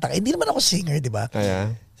kumakanta ka. Hindi naman ako singer, di ba?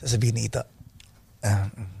 Sasabihin ni Ito,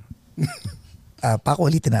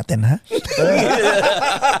 Paco, ulitin natin, ha?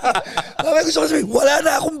 Gusto ko sabihin, wala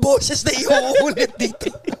na akong boses na iuulit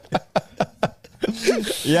dito.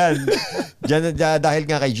 Yan. Dahil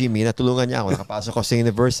nga kay Jimmy, natulungan niya ako. Nakapasok ko sa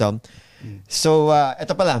Universal. So,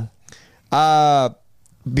 eto pala.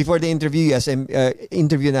 Before the interview,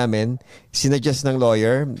 interview namin, sinuggest ng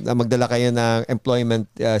lawyer na magdala kayo ng employment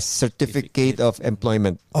certificate of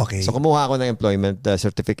employment. Okay. So kumuha ako ng employment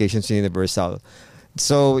certification sa Universal.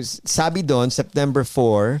 So sabi doon, September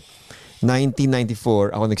 4,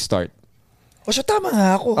 1994, ako nag-start. So tama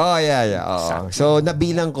nga ako. Yeah. So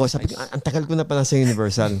nabilang ko, sabi ko, ang tagal ko na pala sa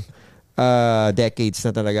Universal. Decades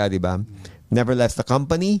na talaga, di ba? Never left the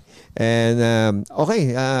company. And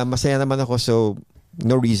masaya naman ako. So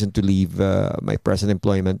no reason to leave my present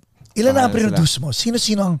employment. Ilan na ang produce mo?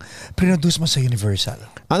 Sino-sino ang produce mo sa Universal?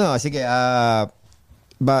 Sige,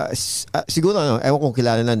 siguro ewan kong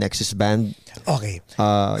kilala na Nexus Band. Okay.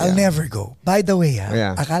 I'll Never Go. By the way,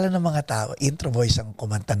 akala ng mga tao, intro voice ang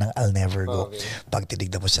kumanta ng I'll Never Go. Pag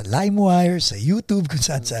tinignan mo sa LimeWire, sa YouTube, kung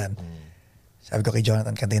saan-saan. Sabi ko kay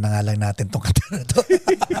Jonathan, kantayin na nga lang natin tong kanta na to.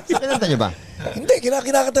 Kinanta niyo ba? Hindi,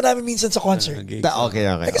 kinakanta namin minsan sa concert. Okay.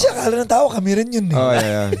 Kasi akala ng tao, kami rin yun eh. Oh,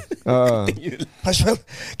 yeah. Oo. Mas well,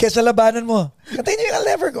 kesa labanan mo, kantayin niyo yung I'll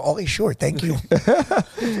Never Go. Okay, sure, thank you.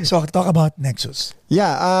 So, talk about Nexus.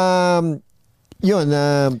 Yeah, yun.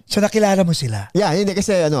 So, nakilala mo sila? Yeah, hindi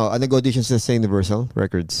kasi nag-audition sila sa Universal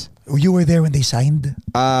Records. You were there when they signed?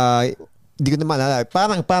 Hindi ko na maalala.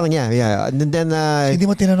 Parang yeah. And then, hindi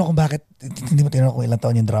mo tinanong kung ilang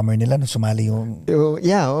taon yung drummer nila nung sumali yung...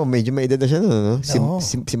 medyo may edad na siya, no?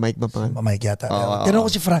 Si Mike ba pangalan? Mike yata. Tinanong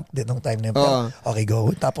ko si Frank din nung time na yun. Okay, go.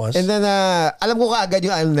 Tapos? And then, alam ko kaagad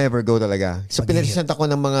yung I'll Never Go talaga. So, pinresent ako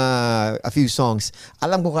ng a few songs.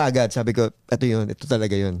 Alam ko kaagad. Sabi ko, ito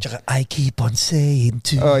talaga yun. Tsaka, I keep on saying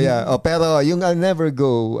to you. Yeah. Pero yung I'll Never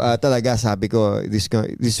Go, talaga sabi ko,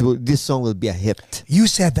 this song will be a hit. You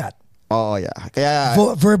said that? Oo, yeah. Kaya...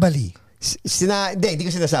 verbally? Hindi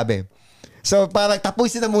ko sinasabi. So, parang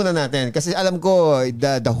tapusin na muna natin. Kasi alam ko,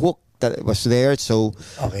 the hook that was there. So,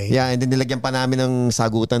 okay. Yeah, and then nilagyan pa namin ng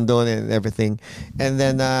sagutan doon and everything. And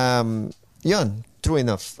then, yun, true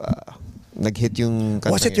enough, nag-hit yung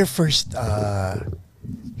kanta. Was it your first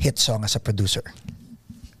hit song as a producer?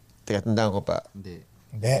 Tandaan ko pa. Hindi.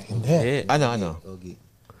 Ano? Ogie.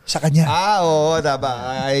 Sa kanya? Oo, diba?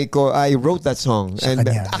 I wrote that song. Sa And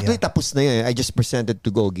kanya, actually, tapos na yun. I just presented to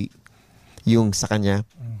Gogi yung sa kanya.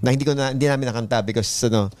 Na hindi namin nakanta because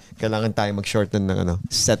kailangan tayo mag-shorten ng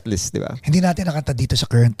set list, di ba? Hindi natin nakanta dito sa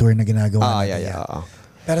current tour na ginagawa natin. Yeah.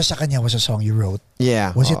 Pero sa kanya was a song you wrote.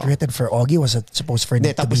 Yeah. Was it written for Ogie? Was it supposed for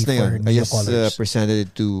Neo to be na for yun. I just NeoColours? presented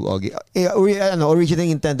it to Ogie.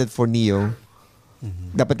 Originally intended for Neo.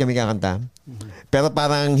 Dapat kami kakanta. Pero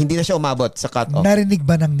parang hindi na siya umabot sa cut-off. Narinig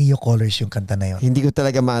ba ng NeoColours yung kanta na yun? Hindi ko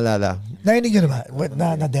talaga maalala. Narinig nyo na ba?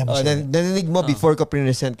 Na-demo siya? Narinig mo before ko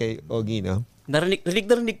present kay Ogie, no? Narinig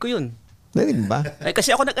ko yun. Narinig ba? Ay,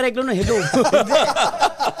 kasi ako nag-areglo na hello.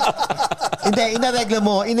 Hindi,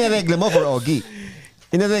 inareglo mo for Ogie.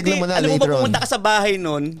 Inareglo mo na alam mo later ba, on. pumunta ka sa bahay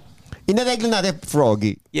nun? Inareglo natin for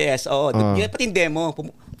Ogie. Yes, oo. Pati yung demo.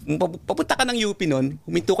 Papunta ka ng UP nun,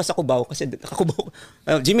 huminto ka sa Cubao kasi Cubao.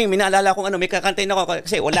 Jimmy, minaalala kong may kakantayin ako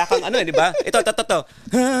kasi wala kang di ba? Ito.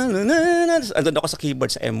 Andun ako sa keyboard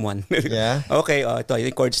sa M1. Yeah. Okay, ito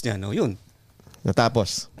yung chords niya, no? Yun.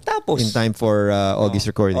 Natapos. Tapos. In time for Augie's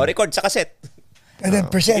recording. Record sa cassette. And then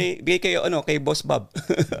present. Bigay kayo kay Boss Bob.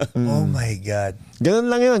 Oh my God. Ganun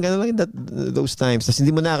lang yun those times. Tapos hindi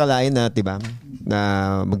mo nakakalain na, diba?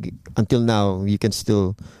 Na until now, you can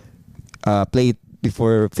still play it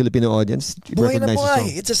before Filipino audience. Buhay na Recognize the buhay.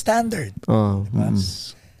 song. It's a standard.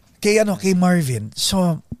 Kay Marvin,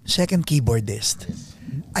 so second keyboardist.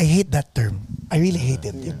 I hate that term. I really hate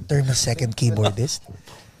it. Yung term na second keyboardist.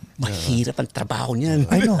 Mahirap ang trabaho niyan.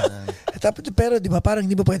 I know. Pero di ba parang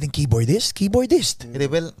hindi ba pwedeng keyboardist? Keyboardist.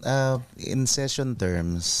 Well, in session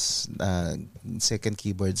terms, second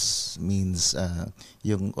keyboards means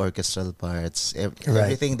yung orchestral parts,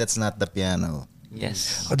 everything that's not the piano.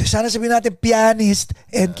 Yes. O di sana sabihin natin pianist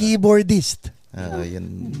and keyboardist.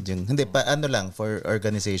 Hindi pa for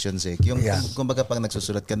organization sake. Yung kumbaga pag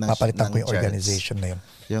nagsusulat ka ng papalitan ko yung charts, organization na yun.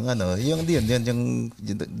 Yung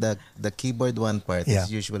the keyboard one part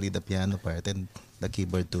is usually the piano part and the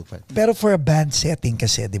keyboard two part. Pero for a band setting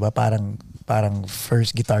kasi, 'di ba, parang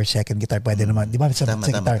first guitar, second guitar pwede naman, 'di ba? Sa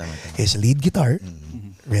guitar is lead guitar,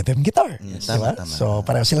 rhythm guitar, Yes, 'di ba? So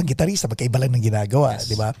pareho silang gitarista, magkaiba lang ng ginagawa,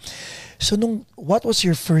 'di ba? So what was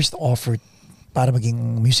your first offer para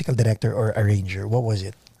maging musical director or arranger? What was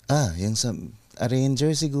it? Yung sa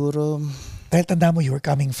arranger siguro. Dahil tanda mo, you were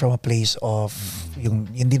coming from a place of yung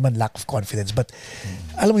hindi man lack of confidence, but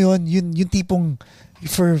alam mo yun tipong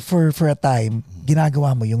for a time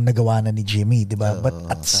ginagawa mo yung nagawa na ni Jimmy, 'di ba? But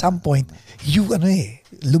at some point you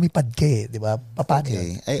lumipad ka, 'di ba? Paano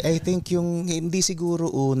yun? I think yung hindi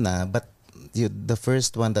siguro una, but the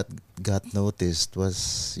first one that got noticed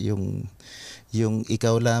was yung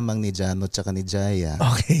Ikaw Lamang ni Jano tsaka ni Jaya.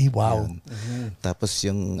 Okay, wow. Tapos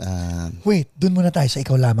yung wait, dun muna tayo sa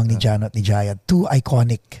Ikaw Lamang ni Jano at ni Jaya, two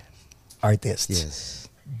iconic artists. Yes.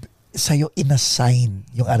 Sa'yo inassign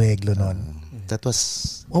yung areglo nun. That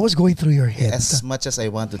was what was going through your head? As much as I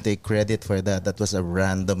want to take credit for that was a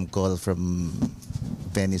random call from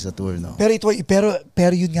Benny Saturno.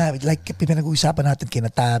 Pero yun nga, like pinag-uusapan natin kina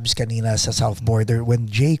Tabs kanina sa South Border, when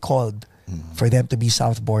Jay called for them to be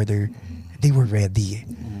South Border, they were ready.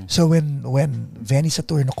 So when Benny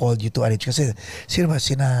Saturno called you to arrange, kasi sino ang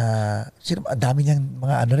dami niyang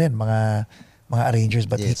mga arrangers,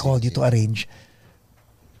 but he called you to arrange.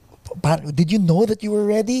 Did you know that you were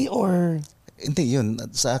ready or? Hindi, yun.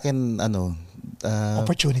 Sa akin,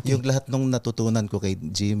 Opportunity. Yung lahat nung natutunan ko kay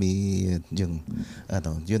Jimmy, yun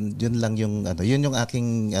lang yung yun yung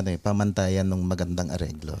aking pamantayan ng magandang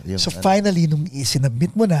areglo. So finally nung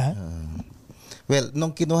isinabmit mo na, well,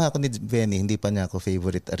 nung kinuha ko ni Benny, hindi pa niya ako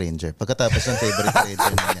favorite arranger. Pagkatapos ng favorite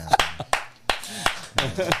arranger niya.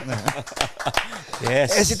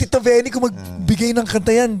 Yes. si Tito Benny kung magbigay ng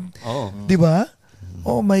kanta yan. Oh. Di ba?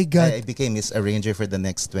 Oh my God. I became his arranger for the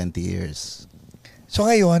next 20 years. So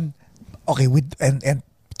ngayon, okay, and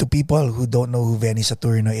to people who don't know who Benny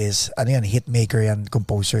Saturno is, hitmaker yan,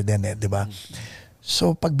 composer din di ba?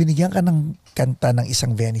 So pag binigyan ka ng kanta ng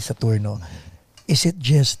isang Benny Saturno, is it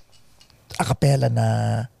just a cappella na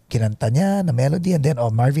kinanta niya, na melody, and then,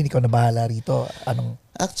 Marvin, ikaw na bahala rito?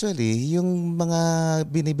 Actually, yung mga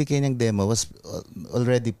binibigay niyang demo was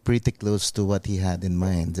already pretty close to what he had in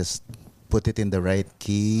mind. Just put it in the right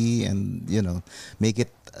key and, make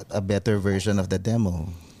it a better version of the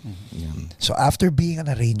demo. Yan. So after being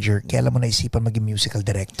an arranger, kailan mo naisipan maging musical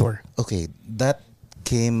director? Okay, that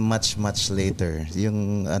came much later.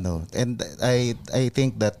 Yung and I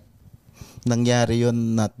think that nangyari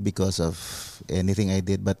yun not because of anything I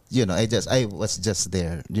did, but I was just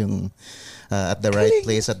there. Yung at the right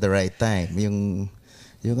place at the right time. Yung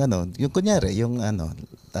kunyari,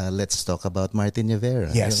 let's talk about Martin Rivera.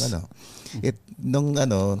 Yes.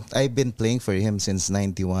 I've been playing for him since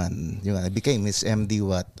 91. I became his MD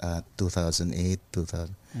 2008,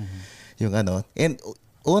 2000. And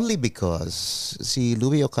only because si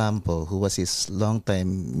Louis Ocampo, who was his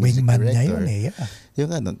longtime music wingman director, niya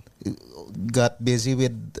yun, got busy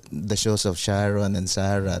with the shows of Sharon and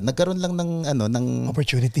Sarah. Nagkaroon lang ng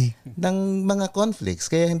opportunity, ng mga conflicts,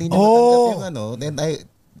 kaya hindi niya matanggap yung and I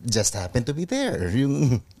just happened to be there.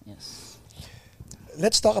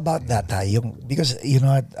 Let's talk about that, because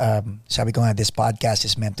sabi ko nga, this podcast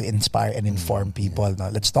is meant to inspire and inform people. No?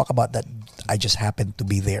 Let's talk about that. I just happened to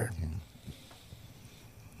be there.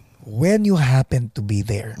 When you happened to be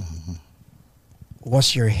there,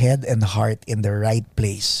 was your head and heart in the right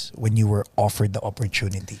place when you were offered the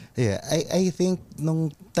opportunity? Yeah, I think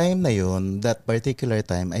nung time na yun, that particular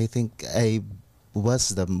time, I think I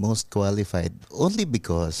was the most qualified only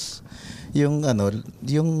because yung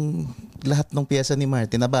lahat ng piyesa ni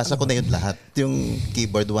Martin, nabasa ko na yun lahat. Yung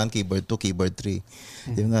keyboard 1, keyboard 2, keyboard 3.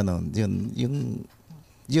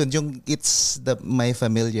 Yung it's my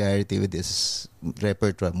familiarity with this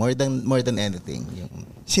repertoire more than anything.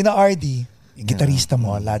 Sina RD, yung gitarista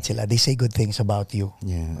mo, lahat sila, they say good things about you.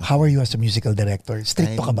 Yeah. How are you as a musical director?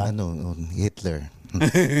 Stricto ka ba? Hitler.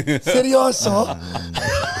 Seryoso?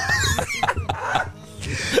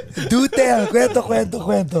 Do tell.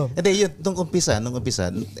 Kwento. Hindi, yun, nung umpisa.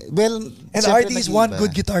 Well, and RD is one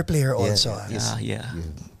good guitar player also. Yes. Yeah.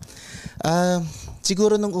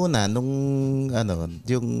 Siguro nung una,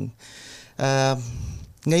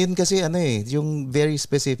 ngayon kasi yung very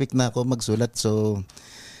specific na ako magsulat, so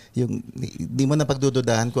yung di mo na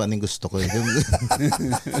pagdududahan ko anong gusto ko.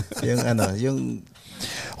 Yung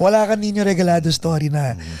wala ka ninyo regalado story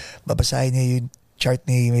na babasahin niya yung chart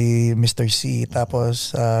ni Mr. C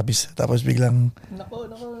tapos biglang Nako.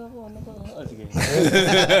 Sige.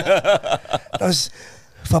 Tapos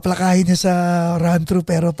paplakahin niya sa run through,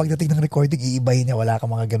 pero pagdating ng recording iibahin niya. Wala ka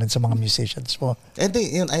mga ganun sa mga musicians mo. And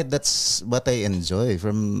that's what I enjoy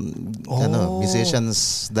from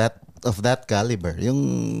musicians of that caliber. Yung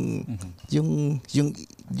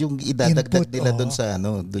idadagdag Input, nila doon sa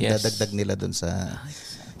dadagdag nila doon sa,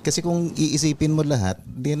 kasi kung iisipin mo lahat,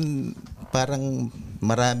 din parang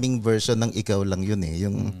maraming version ng ikaw lang yun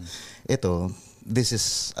yung ito. This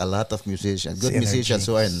is a lot of musicians, good musicians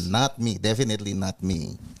who are not me, definitely not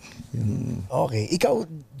me. Okay, ikaw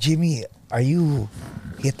Jimmy, are you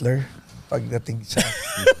Hitler pagdating sa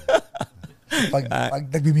pag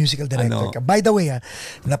nagbi-musical director ka? By the way,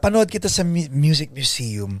 napanood kita sa Music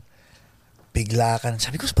Museum, bigla ka,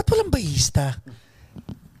 sabi ko, ba't walang bahista?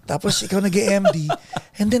 Tapos ikaw nag-MD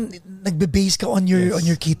and then nagbe-bass ka on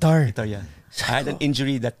your guitar. Yeah. I had an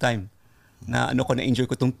injury that time. Na-injure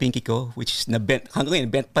ko tong pinky ko, which is na-bent. Hanggang ngayon,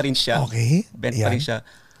 bent pa rin siya. Okay. Bent pa rin siya.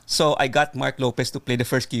 So, I got Mark Lopez to play the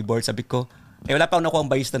first keyboard. Sabi ko, wala pa ako nakuha ang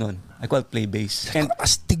bahista nun. I could play bass. And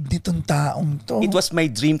astig nitong taong to. It was my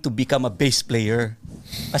dream to become a bass player.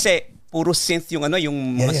 Kasi, puro synth yung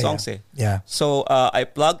mga songs eh. Yeah. So, I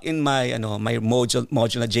plugged in my module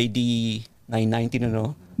na JD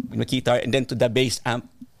 919 yung guitar, and then to the bass amp.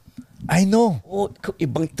 I know.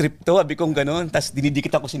 Ibang trip to, sabi kong gano'n. Tapos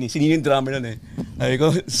dinidikit ako sino yung drummer nun eh. Sabi ko,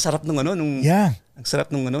 sarap nung ang sarap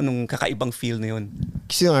nung kakaibang feel na yun.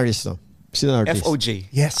 Sino artist to? Sino artist? FOJ.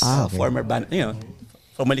 Yes. Okay. Former band,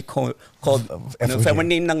 formerly called, FOJ. former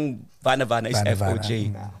name ng Vana is Vana.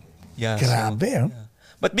 FOJ. Yeah. Grabe,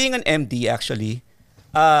 So, but being an MD actually,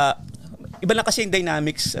 iba lang kasi yung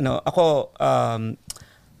dynamics. Ako,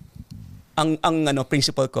 ang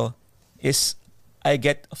principle ko is I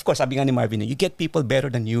get, of course, sabi nga ni Marvin, you get people better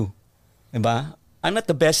than you. Diba? I'm not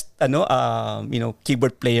the best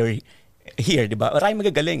keyboard player here, diba? Maraming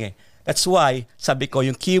magagaling eh. That's why sabi ko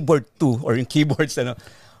yung keyboard 2 or yung keyboards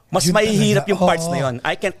mas Yun mahihirap talaga. yung parts Oo. na yun.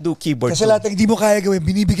 I can't do keyboard Kasi 2. lahat ng hindi mo kaya gawin,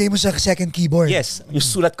 binibigay mo sa second keyboard. Yes, yung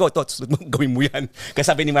sulat ko, sulat mo, gawin mo yan. Kasi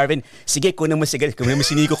sabi ni Marvin, sige, kunin mo si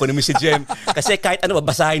Nico, kunin mo si Jem. Kasi kahit ano,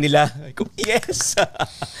 babasahin nila. Yes!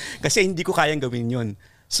 Kasi hindi ko kayang gawin yun.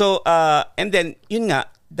 So, and then, yun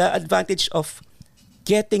nga, the advantage of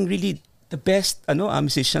getting really the best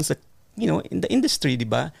musicians that, in the industry, di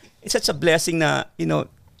ba? It's such a blessing na,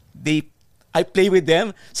 I play with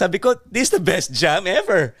them. Sabi ko, this is the best jam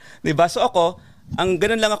ever. Diba? So ako, ang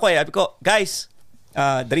ganun lang ako Sabi ko, guys,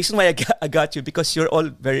 the reason why I got you because you're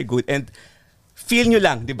all very good and feel nyo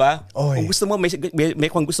lang, diba? Kung gusto mo,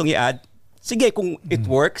 may kung gustong i-add, sige, kung it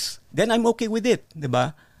works, then I'm okay with it.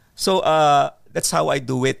 Diba? So, that's how I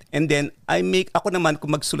do it. And then, ako naman,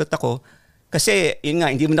 kung magsulat ako, kasi, yun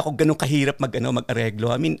nga, hindi mo na ako ganun kahirap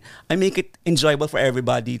mag-areglo. I mean, I make it enjoyable for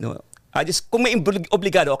everybody, kung may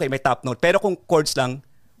obligado, okay, may top note. Pero kung chords lang,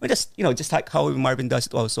 just like how Marvin does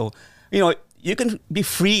it also, you can be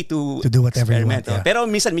free to do whatever you want. Yeah. Pero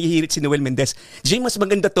minsan may hihirit si Noel Mendez, Jay, mas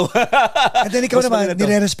maganda to. And then ikaw naman,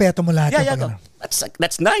 nire-respeto mo lahat. Yeah.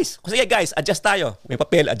 That's nice. Kasi guys, adjust tayo. May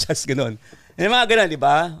papel, adjust, ganun. Yung mga ganun, di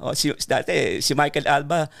ba? Dati, si Michael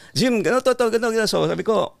Alba, Jim, ganun. So sabi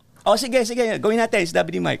ko, sige, gawin natin,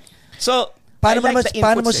 sabi ni Mike. So, paano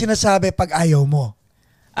mo sinasabi pag ayaw mo?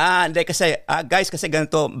 Hindi kasi, guys, kasi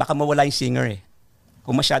ganito, baka mawala yung singer eh.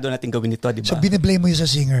 Kung masyado natin gawin ito, di ba? So, biniblame mo yung sa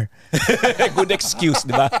singer. Good excuse,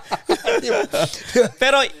 di ba?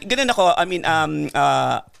 Pero, ganun ako, I mean, ang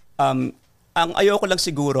ayoko lang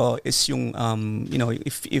siguro is yung,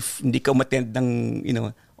 if hindi ka umattend ng,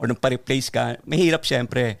 or nung pa-replace ka, mahirap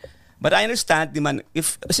syempre. But I understand,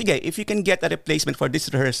 if you can get a replacement for this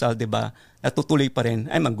rehearsal, di ba, natutuloy pa rin,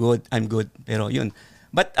 I'm good. Pero yun.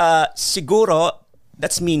 But siguro,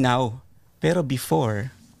 that's me now. Pero before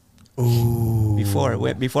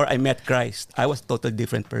I met Christ, I was a totally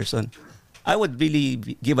different person. I would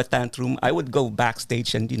really give a tantrum. I would go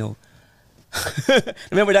backstage and,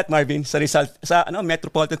 remember that, Marvin? Sa Rizal, sa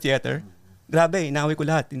Metropolitan Theater. Grabe, inawi ko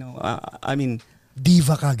lahat. I mean,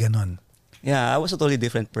 diva ka, ganon. Yeah, I was a totally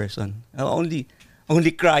different person. Only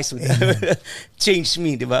Christ would change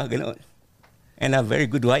me, di ba? Ganon. And a very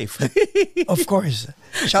good wife. Of course.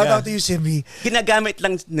 Shout out to you, Simbi. Ginagamit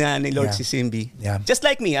lang ni Lord si Simbi. Yeah. Just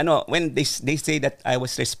like me, when they say that I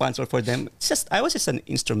was responsible for them, I was just an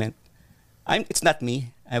instrument. It's not me.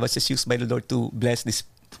 I was just used by the Lord to bless this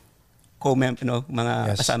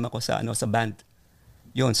mga kasama ko sa band.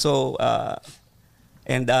 Yun. So,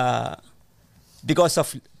 and because of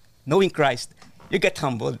knowing Christ, you get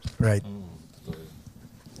humbled. Right.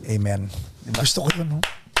 Amen. Diba? Gusto ko yun, no?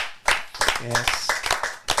 Yes.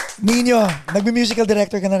 Nino, nagbe-musical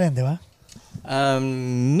director ka na rin, di ba?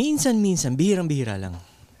 Minsan, bihirang-bihira lang.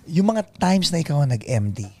 Yung mga times na ikaw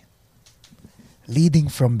nag-MD, leading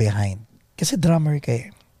from behind, kasi drummer ka eh,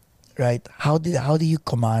 right? How do you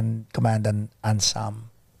command an ensemble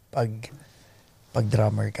pag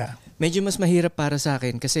drummer ka? Medyo mas mahirap para sa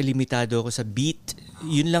akin kasi limitado ako sa beat.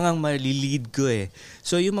 Yun lang ang malilid ko eh.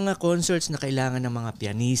 So yung mga concerts na kailangan ng mga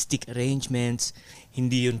pianistic arrangements,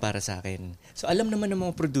 hindi yun para sa akin. So alam naman ng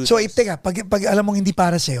mga producers. So teka, pag alam mong hindi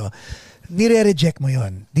para sa'yo, nire-reject mo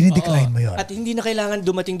yun, dinidecline mo yun. At hindi na kailangan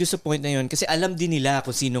dumating doon sa point na yun kasi alam din nila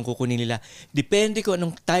kung sinong kukunin nila. Depende kung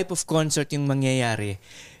anong type of concert yung mangyayari.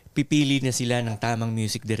 Pipili na sila ng tamang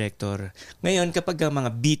music director. Ngayon, kapag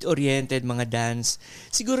mga beat-oriented, mga dance,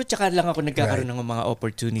 siguro tsaka lang ako nagkakaroon ng mga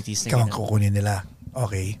opportunities. Ikaw ang kukunin nila.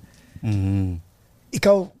 Okay. Mm.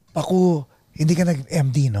 Ikaw, Paco, hindi ka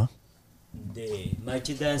nag-MD, no? Hindi.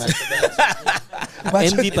 Marching dance.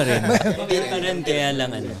 MD pa rin. MD pa rin, kaya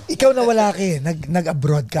lang Ikaw na wala ka eh.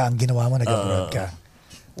 Nag-abroad ka. Ang ginawa mo, nag-abroad ka.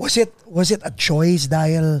 Was it a choice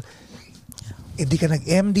dahil hindi ka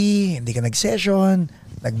nag-MD, hindi ka nag-session,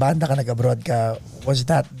 nagbanda ka, nag-abroad ka? Was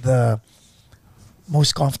that the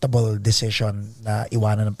most comfortable decision na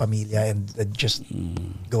iwanan ng pamilya and just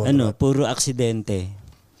go abroad? Puro aksidente.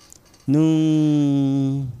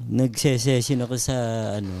 Nung nagse-session ako sa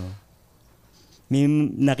may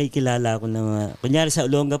nakikilala ako na kunyari sa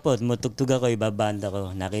Olongapo, tumutugtog ako, ibabanda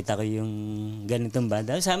ko. Nakita ko yung ganitong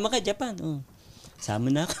banda. Sama ka, Japan.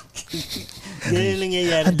 Sama na ako. Ganun lang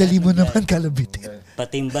nangyayari. Ang dali mo naman kalabitin.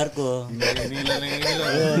 Pati yung barko.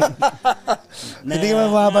 Hindi ka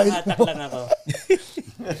mababa. Nahatak lang ako.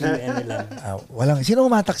 Ano lang. Walang, sino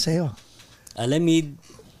umatak sa'yo? Alamid.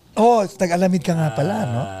 Oh, tag-Alamid ka nga pala,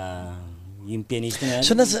 no? Yung pianista na.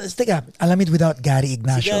 So, teka, Alamid without Gary Si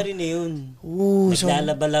Ignacio. Gary na yun. Ooh, so,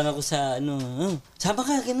 Naglalaba lang ako sa sama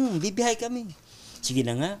ka, ganun, bibihay kami. Sige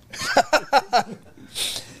na nga.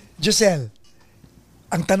 Giselle,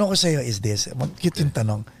 ang tanong ko sa'yo is this. Cute yung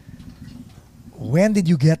tanong. When did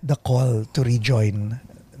you get the call to rejoin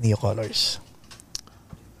NeoColours?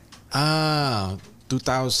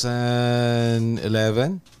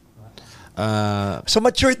 2011. So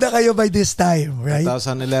matured na kayo by this time, right?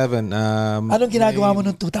 2011. Anong ginagawa mo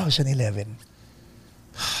noong 2011?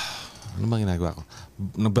 Ano bang ginagawa ko?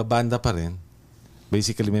 Nagbabanda pa rin.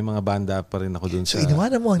 Basically, may mga banda pa rin ako dun So sa...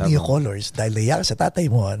 iniwanan mo ang NeoColours dahil naiyak sa tatay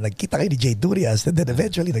mo, nagkita kayo ni Jay Durias, and then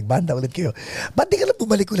eventually nagbanda ulit kayo. Ba't di ka lang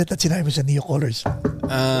bumalik ulit at sinabi mo sa NeoColours?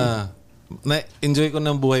 Na-enjoy ko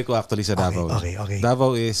ng buhay ko actually sa Davao. Okay.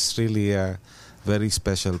 Davao is really a very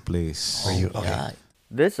special place. For you, okay.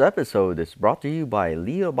 This episode is brought to you by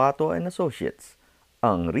Leo Bato and Associates,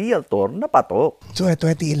 ang realtor na patok. So at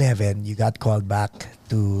 2011, you got called back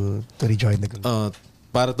to rejoin the group.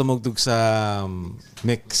 Para tumugtog sa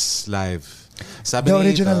Mix Live. Sabi The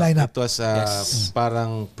ni original Ito, lineup. It was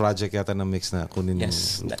parang project yata ng Mix na kunin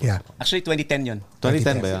Yes. yung... Yeah. Actually, 2010 yun.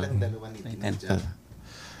 2010 ba yan? 2010.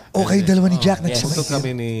 Okay, dalawa ni Jack yes. Tugtog nagsabay.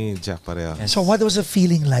 kami ni Jack pareho. Yes. So what was the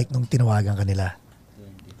feeling like nung tinawagan ka nila?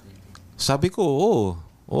 Sabi ko, oo.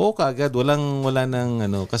 Oo kagad. Wala nang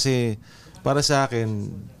ano. Kasi para sa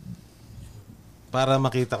akin, para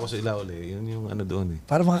makita ko sila uli. Yun yung ano doon eh.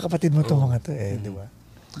 Para mga kapatid mo itong mga to di ba?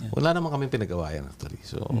 Wala naman kami pinag-awayan actually.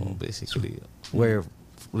 So basically, we're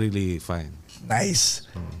really fine. Nice.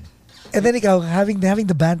 And then ikaw, having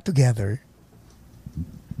the band together,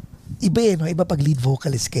 iba no? Iba pag lead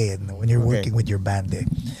vocalist ka no? When you're working with your band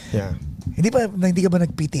Yeah. Hindi ka ba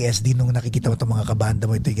nag-PTSD nung nakikita mo itong mga kabanda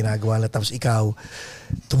mo, ito yung ginagawa lang, tapos ikaw,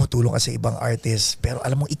 tumutulong ka sa ibang artist, pero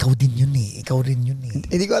alam mo, ikaw din yun eh. Ikaw rin yun eh.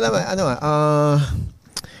 Hindi ko alam,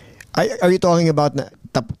 are you talking about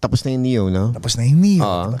tapos na yung Neo, no? Tapos na yung Neo.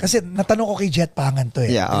 Diba? Kasi natanong ko kay Jet Pangan to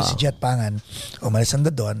eh. Yeah, Pero si Jet Pangan, umalis ang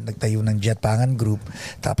doon, nagtayo ng Jet Pangan Group,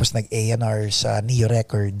 tapos nag-A&R sa Neo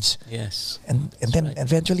Records. Yes. And then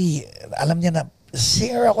eventually, alam niya na,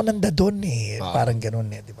 singer ako ng dadon eh. Parang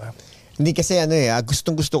ganun eh, di ba? Hindi kasi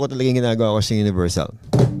gustong-gusto ko talaga yung ginagawa ko sa Universal.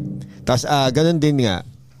 Tapos ganun din nga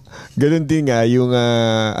yung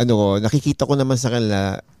nakikita ko naman sa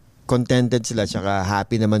kanila, contented sila tsaka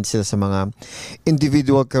happy naman sila sa mga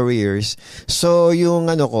individual careers. So yung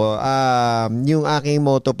yung aking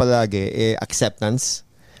motto palagi acceptance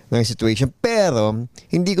ng situation. Pero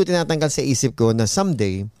hindi ko tinatanggal sa isip ko na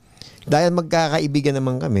someday, dahil magkakaibigan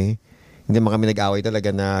naman kami, hindi naman kami nag-away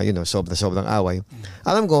talaga na sobrang away.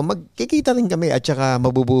 Alam ko magkikita rin kami at saka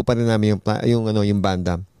mabubuo pa rin namin yung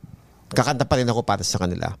banda. Kakanta pa rin ako para sa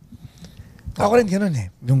kanila. Ako rin ganun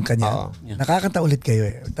eh. Yung kanya. Nakakanta ulit kayo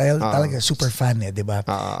eh. Talaga super fan eh, di ba?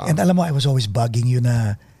 And alam mo, I was always bugging you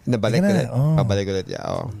na nabalik ulit. Pabalik ulit.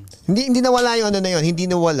 Yeah, Hindi nawala yung na yun. Hindi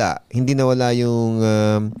nawala yung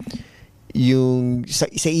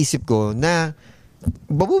sa isip ko na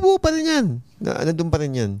babubuo pa rin yan. Nandun pa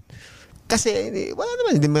rin yan. Kasi wala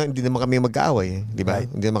naman, hindi naman kami mag-aaway, di ba? Right.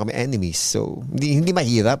 Hindi naman kami enemies. So, hindi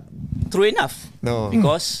mahirap. True enough. No.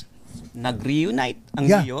 Because nag-reunite ang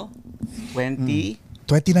Neo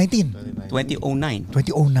 2019. 2009. 2009.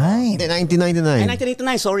 Hindi, 1999.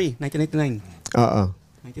 1999, sorry. 1999. Oo.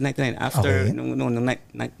 1999. After, nung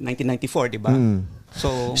 1994, di ba?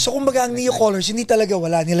 So kumbaga ang NeoColours, hindi talaga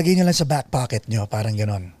wala. Nilagay nyo lang sa back pocket nyo. Parang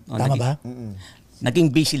ganon. Tama ba?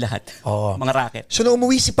 Naging busy lahat. Mga racket. So nung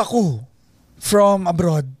umuwi si Paco from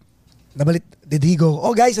abroad, did he go,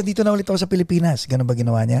 oh guys, andito na ulit ako sa Pilipinas. Ganon ba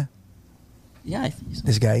ginawa niya? Yeah.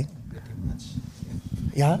 This guy?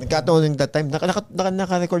 Yeah? Nagkataon ng that time.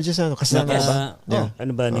 Naka-record siya sa kasama.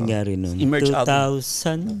 Ano ba nangyari nun? Emerge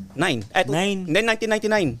 2009? 9. Then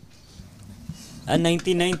 1999.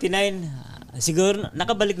 1999. Siguro,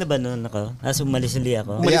 nakabalik na ba noon ako? Umalis ulit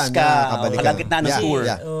ako. Umalis ka, kalagit na ng tour.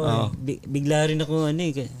 Bigla rin ako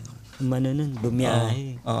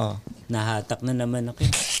bumiyahe. Nahatak na naman ako.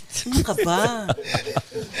 Ano ka ba?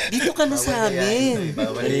 Dito ka na sa amin.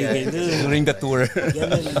 During the tour.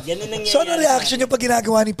 Ganun nangyayari. So ano reaction nyo pag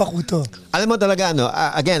ginagawa ni Paco to? Alam mo talaga,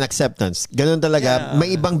 again, acceptance. Ganun talaga.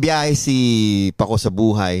 May ibang biyahe si Paco sa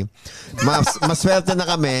buhay. Maswerte na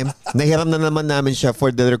kami. Nahiram na naman namin siya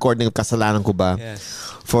for the recording of Kasalanan Ko Ba? Yes.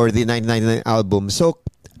 For the 1999 album. So,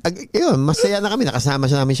 yun, masaya na kami.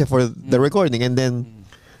 Nakasama siya namin siya for the recording. And then,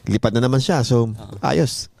 lipad na naman siya. So,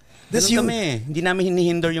 ayos. This Ganun kami. Hindi namin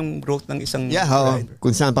hinihinder yung growth ng isang Oo.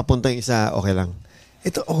 Kung saan papunta yung isa, okay lang.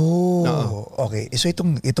 Ito, okay. So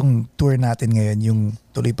itong tour natin ngayon, yung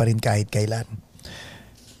tuloy pa rin kahit kailan.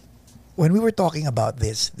 When we were talking about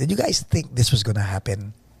this, did you guys think this was gonna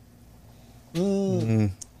happen?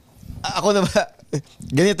 Ako naman,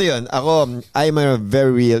 ganito yun. Ako, I'm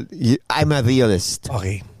a realist.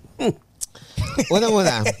 Okay.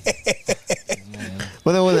 Unang-una,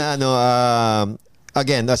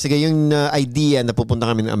 again, sige, yung idea na pupunta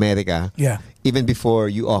kami ng Amerika, even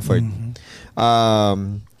before you offered,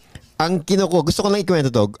 ang gusto ko lang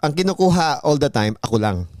ikwento to, ang kinukuha all the time, ako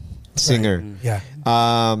lang, singer. Yeah.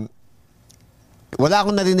 Wala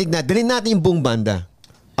akong narinig na, dalhin natin yung buong banda.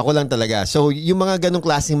 Ako lang talaga. So, yung mga ganong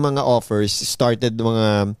klaseng mga offers started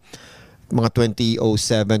mga 2007,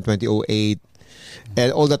 2008,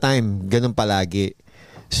 and all the time, ganun palagi.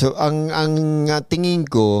 So, ang tingin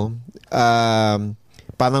ko,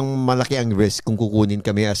 parang malaki ang risk kung kukunin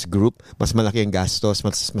kami as group. Mas malaki ang gastos,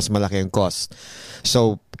 mas malaki ang cost.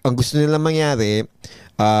 So, ang gusto nila mangyari,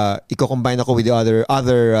 i-combine ako with the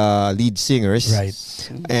other lead singers. Right.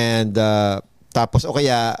 And tapos o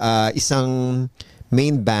kaya isang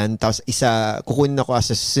main band, tapos kukunin ako as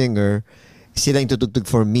a singer, sila yung tutugtog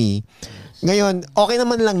for me. Ngayon, okay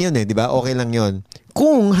naman lang yun di ba? Okay lang yun.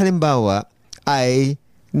 Kung halimbawa ay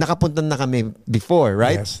nakapunta na kami before,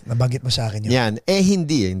 right? Yes, nabanggit mo sa akin yun. Yan.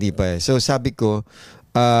 Hindi pa. So sabi ko,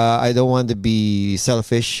 I don't want to be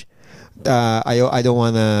selfish. I don't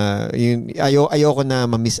wanna ayoko na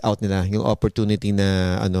ma-miss out nila yung opportunity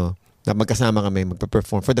na na magkasama kami,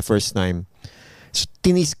 magpe-perform for the first time. So,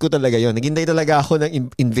 tinis ko talaga yon. Naghintay talaga ako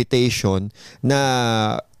ng invitation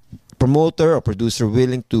na promoter or producer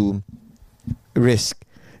willing to risk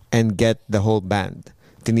and get the whole band.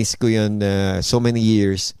 Tinis ko yun so many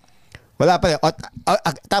years. Wala pa.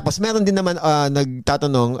 Tapos meron din naman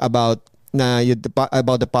nagtatanong about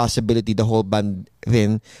the possibility the whole band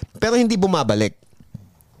rin. Pero hindi bumabalik.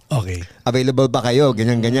 Okay. Available ba kayo?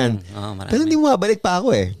 Ganyan. Pero hindi bumabalik pa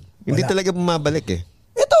ako Hindi Wala. talaga bumabalik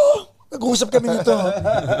Ito, nag-uusap kami nito.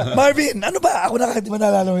 Marvin, ano ba? Ako di ba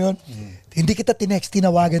naalala mo yun? Hindi kita tinext,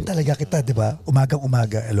 tinawagan talaga kita, di ba?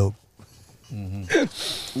 Umagang-umaga, hello.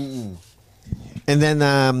 And then,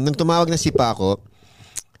 nung tumawag na si Paco,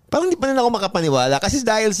 parang hindi pa rin ako makapaniwala kasi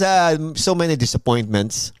dahil sa so many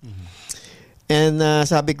disappointments. And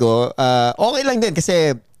sabi ko, okay lang din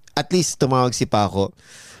kasi at least tumawag si Paco.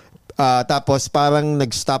 Tapos parang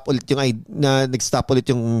nag-stop ulit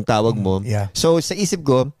yung tawag mo. Yeah. So sa isip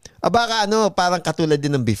ko, baka parang katulad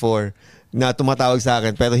din ng before na tumatawag sa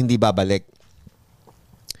akin pero hindi babalik.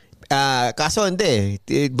 Kaso hindi.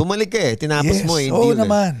 Bumalik ka tinapos mo Yes, deal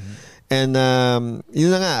naman. And yun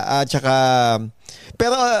na nga. Tsaka,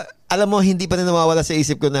 pero alam mo, hindi pa rin nawawala sa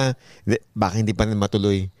isip ko na baka hindi pa rin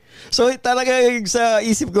matuloy. So talaga sa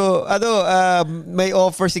isip ko, may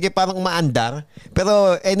offer, sige parang umaandar.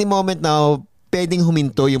 Pero any moment now, pwedeng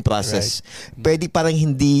huminto yung process. Right. Pwede parang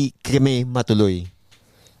hindi kami matuloy.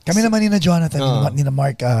 Kami naman ni na Jonathan, ni na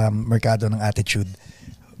Mark Mercado ng Attitude.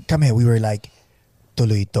 We were like,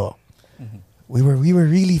 tuloy to. We were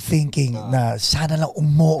really thinking na sana lang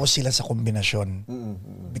umuo sila sa kombinasyon.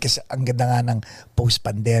 Because ang ganda nga ng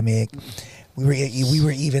post-pandemic. We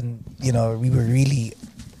were even, we were really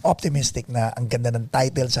optimistic na ang ganda ng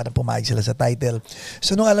title, sana pumayag sila sa title.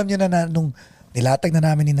 So nung alam nyo na nung nilatag na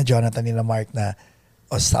namin ni na Jonathan, ni na Mark na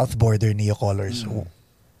South Border NeoColours.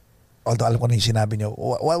 Although alam ko na yung sinabi nyo,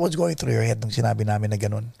 what was going through your head nung sinabi namin na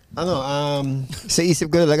ganun? Sa isip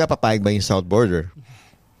ko talaga, papayag ba yung South Border?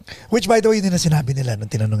 Which by the way, yun na sinabi nila nung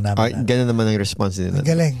tinanong namin. Ganun naman ang response nila. Ang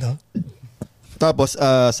galing, no? Tapos,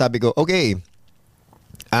 sabi ko, okay,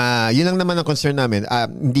 yun lang naman ang concern namin.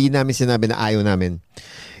 Hindi namin sinabi na ayaw namin.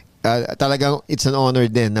 Talagang it's an honor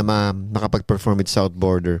din na makapag-perform with South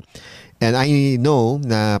Border. And I know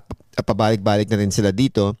na pabalik-balik na rin sila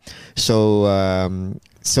dito. So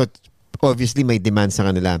obviously may demand sa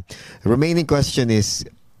kanila. Remaining question is,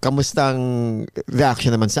 kamusta ang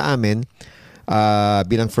reaction naman sa amin?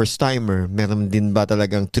 Bilang first timer, meron din ba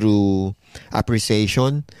talagang true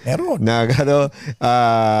appreciation? Meron.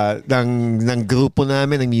 Ng grupo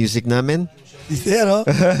namin, ng music namin? Meron,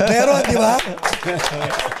 di ba?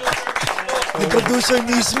 Yung producer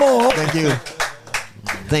mismo.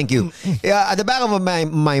 Thank you. At the back of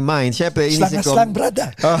my mind, syempre, inisip ko... Slang,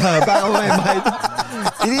 brada. Back of my mind.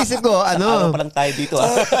 Inisip ko, Araw pa lang tayo dito.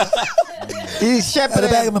 Syempre,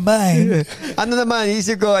 back of my mind.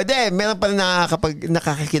 Inisip ko, meron pa rin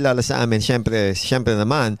nakakakilala sa amin. Syempre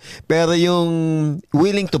naman. Pero yung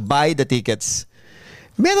willing to buy the tickets,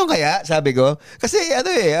 meron kaya, sabi ko. Kasi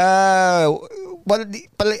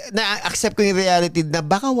na-accept ko yung reality na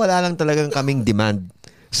baka wala lang talagang kaming demand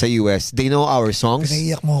sa US. They know our songs.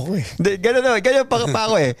 Pinaiyak mo ako eh. Ganun pa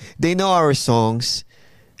ako eh. They know our songs,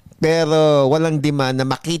 pero walang demand na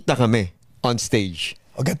makita kami on stage.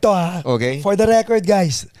 O ganito ha. Okay. For the record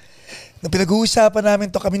guys, nung pinag-uusapan namin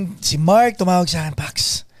to kami, si Mark tumawag sa akin,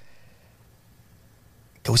 Pax.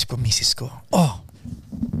 Kausap ko misis ko. Oh,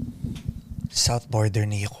 South Border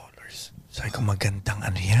NeoColours. Sabi ko magandang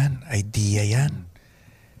ano yan, idea yan.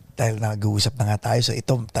 Dahil nag-uusap na nga tayo. So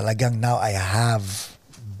ito talagang now I have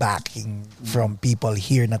backing from people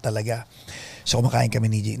here na talaga. So kumakain kami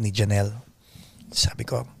ni Janelle. Sabi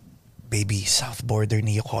ko, baby, South Border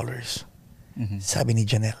NeoColours. Sabi ni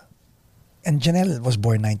Janelle. And Janelle was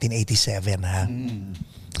born 1987 ha.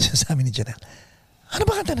 So sabi ni Janelle, ano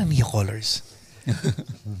ba kanta ng NeoColours?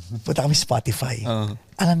 Punta kami Spotify.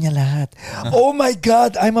 Alam niya lahat. Oh my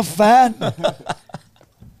God, I'm a fan.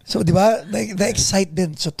 So di ba, na-excite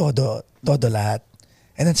din. So todo lahat.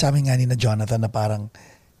 And then sabi nga ni na Jonathan na parang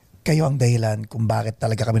kayo ang dahilan kung bakit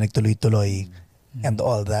talaga kami nagtuloy-tuloy and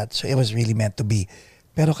all that. So it was really meant to be.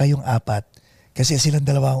 Pero kayong apat, kasi silang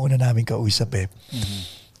dalawa ang una namin kausap eh.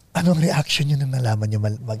 Anong reaction nyo nung nalaman nyo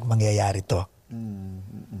mangyayari to?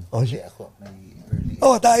 Oh, Ako, may early.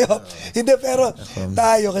 Oh, tayo. Hindi, pero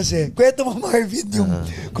tayo kasi. Kwento mo, Marvin, yung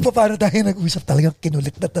kung paano tayo nag-usap, talagang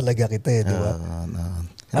kinulit na talaga kita eh, di ba?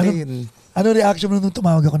 Ano reaction mo nung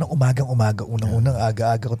tumawag ako ng umagang-umaga? Unang-unang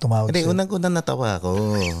aga-aga ko tumawag Hindi, sa'yo. unang-unang natawa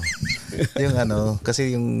ako.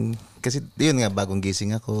 Kasi yun nga, bagong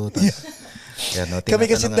gising ako. Tapos, Kami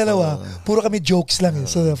kasi dalawa, puro kami jokes lang eh.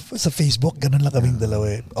 Sa Facebook, ganun lang kaming dalawa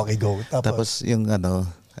eh. Okay, go. Tapos yung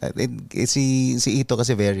si Ito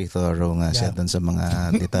kasi very thorough nga siya doon sa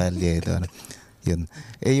mga detalye. Yun.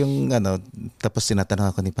 Yung tapos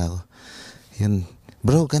tinatanong ako ni Paco. Yun,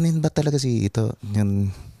 bro, ganin ba talaga si Ito?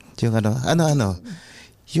 Yung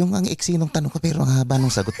yung ang iksi nung tanong ko pero ang haba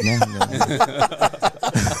ng sagot niya.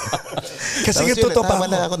 Kasi yung totoo pa ako.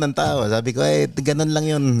 Ako ng tao. Sabi ko, ganun lang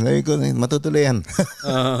yun. Sabi ko, matutuloy yan.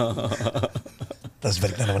 Tapos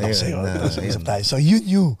balik na naman ako sa'yo. Tapos isip tayo. So you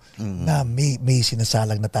knew na may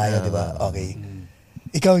sinasalang na tayo, di ba? Okay.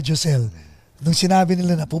 Ikaw, Josel, nung sinabi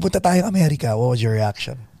nila na pupunta tayong Amerika, what was your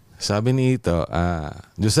reaction? Sabi ni Ito,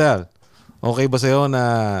 Josel, okay ba sa'yo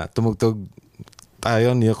na tumugtog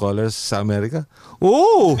tayo NeoColours sa Amerika?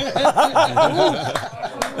 Oo!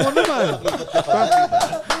 Oo naman.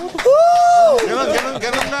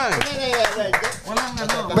 Ganun lang. Walang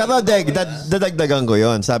Pero dadagdagan ko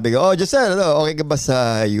yon. Sabi ko, Giselle, okay ka ba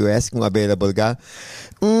sa US kung available ka?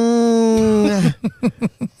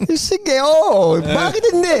 Sige, bakit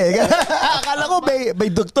hindi? Akala ko may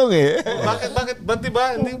duktong eh. Bakit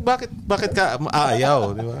ba? Bakit ka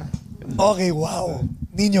aayaw, di ba? Okay, wow.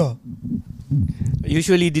 Ninyo.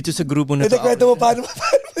 Usually dito sa grupo na to. Kwento mo paano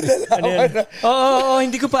nalaman? Oo,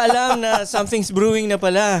 hindi ko pa alam na something's brewing na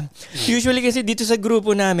pala. Usually kasi dito sa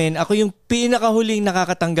grupo namin, ako yung pinakahuling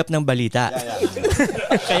nakakatanggap ng balita.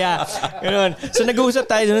 Kaya, gano'n. So nag-uusap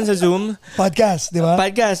tayo doon sa Zoom. Podcast, di ba?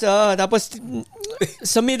 Podcast, oo. Tapos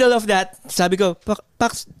sa middle of that, sabi ko,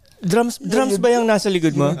 Pax, drums ba yung nasa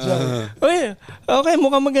likod mo? Okay,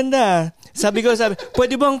 mukhang maganda. Sabi,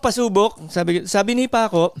 pwede bang pasubok? Sabi ni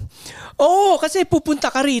Paco, kasi pupunta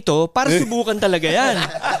ka rito para subukan talaga yan.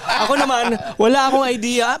 Ako naman, wala akong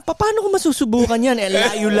idea. Paano ko masusubukan yan?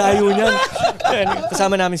 Layo-layo niyan.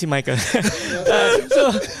 Kasama namin si Michael.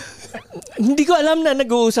 So, hindi ko alam na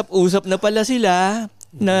nag-uusap-usap na pala sila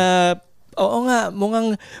na oo nga,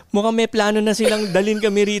 mukhang may plano na silang dalhin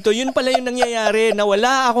kami rito. Yun pala yung nangyayari na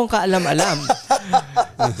wala akong kaalam-alam.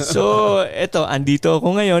 So, eto, andito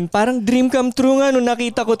ako ngayon. Parang dream come true nga nung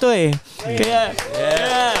nakita ko to eh. Kaya,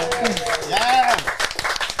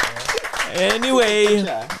 anyway,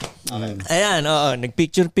 ayan,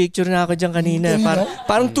 nagpicture-picture na ako dyan kanina.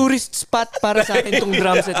 Parang tourist spot para sa akin tong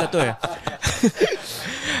drum set na to eh.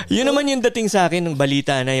 Yun naman yung dating sa akin ng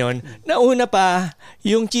balita na yon. Nauna pa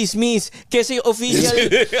yung chismis. Kasi official...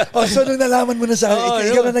 So nung nalaman mo na sa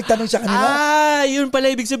akin, ikaw na nagtanong sa kanila? Yun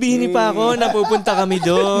pala ibig sabihin ni Paco na pupunta kami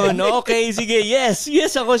doon. Okay, sige. Yes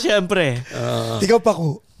ako syempre. Ikaw,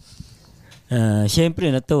 Paco?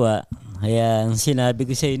 Syempre natuwa. Kaya ang sinabi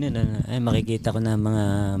ko sa inyo na makikita ko na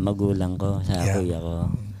mga magulang ko sa kuya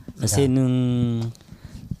ko. Kasi nung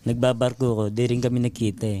nagbabarko ko, di rin kami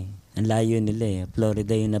nakita eh. Ang layo nila eh.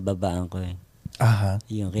 Florida yung nababaan ko eh.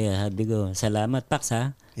 Yun, kaya sabi ko, salamat Pax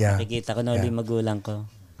ha. Nakikita ko na ulit magulang ko.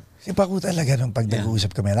 Si Paco talaga nung pag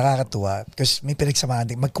nag-uusap kami, nakakatuwa. Because may pinagsamahan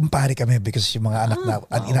din. Magkumpare kami because yung mga anak na,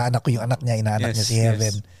 inaanak ko yung anak niya, inaanak niya si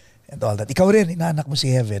Heaven. And all that. Ikaw rin, inaanak mo si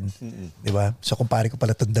Heaven. Di ba? So kumpare ko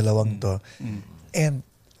pala itong dalawang to. And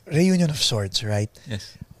reunion of sorts, right?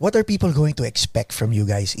 Yes. What are people going to expect from you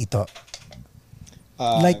guys, Ito?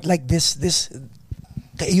 Like this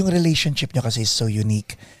yung relationship nyo kasi is so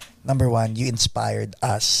unique. Number one, you inspired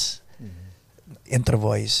us, Intro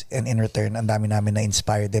Voice, and in return, ang dami namin na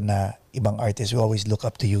inspired din na ibang artists. We always look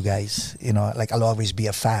up to you guys. You know, like I'll always be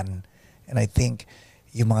a fan. And I think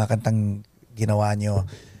yung mga kantang ginawa nyo,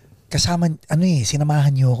 kasama,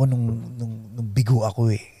 sinamahan nyo ako nung bigo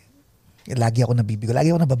ako eh. Lagi ako nabibigo.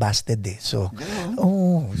 Lagi ako nababasted eh. So,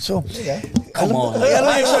 Come on.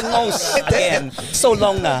 Mention most again. So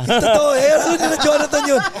long na. Totoo eh. Alam nila Jonathan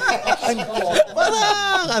yun.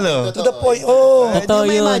 Parang To the point. Oh. Totoo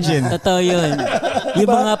Hindi mo yun. imagine. Totoo yun.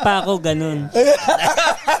 Yung mga Paco, ganun.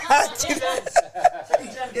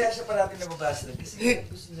 Kaya siya parating nababasted kasi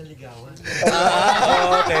gusto niya ligawan.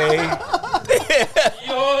 Okay.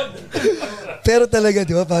 Pero talaga,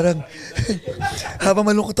 di ba, parang habang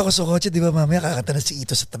malungkot ako sa kotse, di ba, mamaya kakanta na si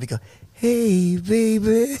Ito sa tabi ko, hey,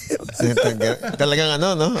 baby. Talagang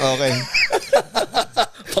no? Okay.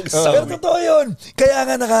 Pero totoo yun. Kaya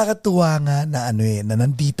nga nakakatuwa nga na na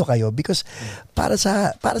nandito kayo because para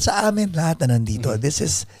sa amin lahat na nandito, this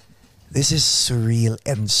is surreal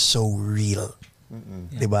and so real.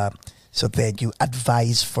 Diba? So thank you.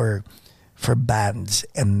 Advice for bands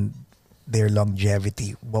and their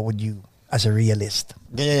longevity. What would you, as a realist?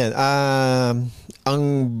 Ganyan yan.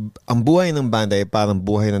 Ang buhay ng banda ay parang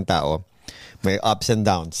buhay ng tao. May ups and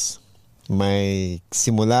downs. May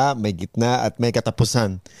simula, may gitna, at may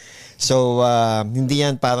katapusan. So, hindi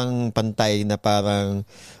yan parang pantay na parang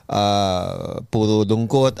puro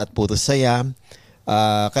lungkot at puro saya.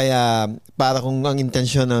 Kaya, para kung ang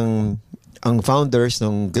intensyon ang founders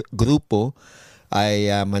ng grupo ay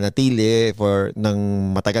manatili ng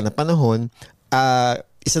matagal na panahon,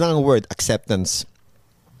 isa lang ang word, acceptance.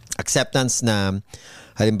 Acceptance na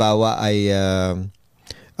halimbawa ay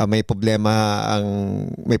may problema,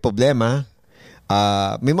 may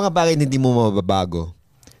mga bagay na hindi mo mababago.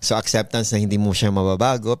 So acceptance na hindi mo siya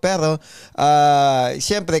mababago, pero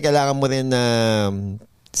siyempre kailangan mo rin na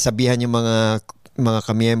sabihan yung mga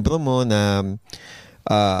kamiyembro mo na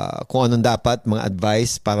kung anong dapat, mga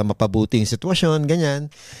advice para mapabuti yung sitwasyon, ganyan.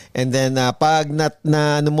 And then, pag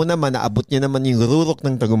naabot niya naman yung rurok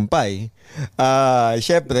ng tagumpay,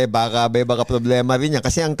 syempre, baka problema rin yan.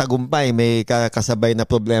 Kasi ang tagumpay, may kasabay na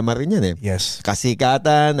problema rin yan eh. Yes.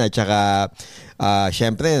 Kasikatan, at saka,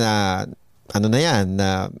 syempre, na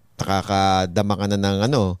nakakadama ka na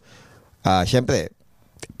ng syempre,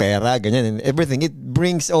 pera, ganyan, and everything. It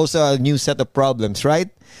brings also a new set of problems, right?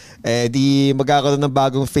 Di magkakaroon ng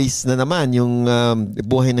bagong phase na naman yung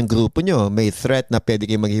buhay ng grupo nyo. May threat na pwede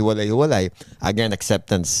kayong maghiwalay-hiwalay. Again,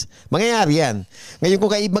 acceptance. Mangyayari yan. Ngayon,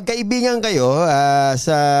 kung magkaibigan kayo,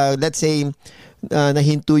 let's say,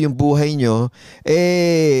 nahinto yung buhay nyo,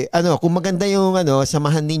 kung maganda yung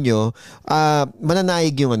samahan ninyo,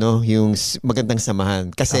 mananaig yung magandang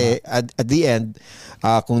samahan. Kasi at the end,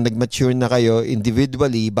 kung nag-mature na kayo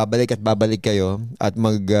individually, babalik kayo at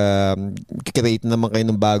mag-create naman kayo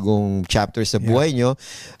ng bagong chapter sa buhay nyo.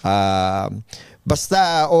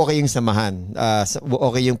 Basta okay yung samahan.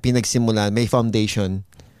 Okay yung pinagsimulan. May foundation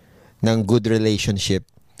ng good relationship.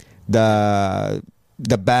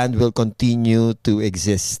 The band will continue to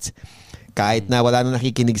exist. Kahit na wala na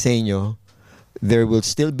nakikinig sa inyo, there will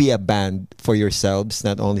still be a band for yourselves,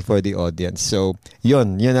 not only for the audience. So,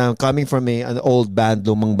 yun ang coming from an old band,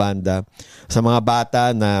 lumang banda, sa mga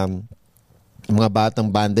batang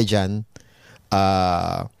banda dyan,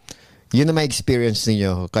 yun na may experience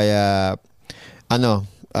niyo. Kaya,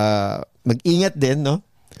 mag-ingat din, no?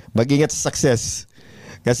 Mag-ingat sa success.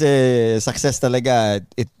 Kasi success talaga,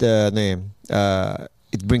 it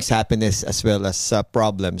brings happiness as well as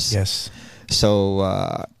problems. Yes. So,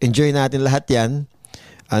 enjoy natin lahat yan.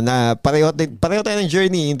 Pareho tayo ng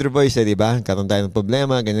journey, Intro Voice, di ba? Karoon tayo ng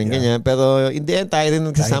problema, ganyan. Pero in the end, tayo rin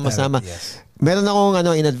nagsasama-sama. Yes. Meron akong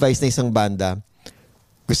in-advise na isang banda.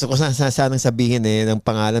 Gusto ko sanang sabihin ng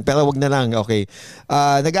pangalan, pero wag na lang, okay.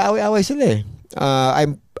 Nag-aaway-aaway sila eh.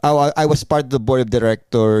 I was part of the board of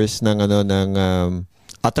directors ng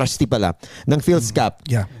trustee pala, ng Fields Cup.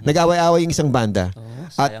 Yeah. Nag-away-away yung isang banda.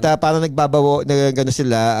 At parang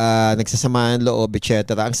nagsasamahan loob,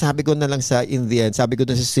 etc. Ang sabi ko na lang in the end, sabi ko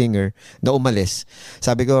dun sa singer na umalis,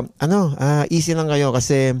 sabi ko, easy lang kayo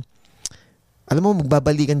kasi, alam mo,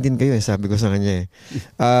 magbabalikan din kayo sabi ko sa kanya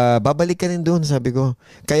babalik ka rin dun, sabi ko.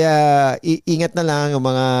 Kaya, ingat na lang yung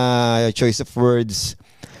mga choice of words,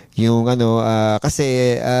 yung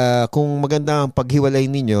kasi kung maganda ang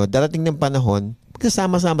paghiwalay ninyo, darating ng panahon,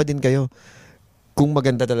 magsasama-sama din kayo kung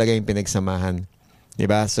maganda talaga yung pinagsamahan.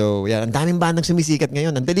 Diba? So, yan. Ang daming bandang sumisikat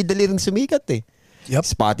ngayon. Ang dali-dali rin sumikat eh. Yep.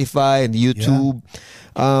 Spotify and YouTube.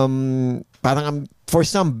 Parang for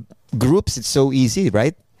some groups, it's so easy,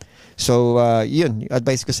 right? So, yun,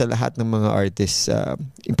 advice ko sa lahat ng mga artists,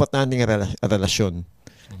 importante ng relasyon.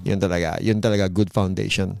 Yun talaga good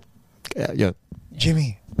foundation. Kaya, yun.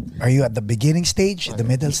 Jimmy, are you at the beginning stage, the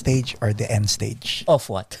middle stage, or the end stage Of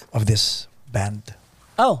what? of this band?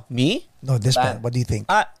 Oh, me? No, this band. What do you think?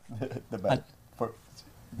 The band. For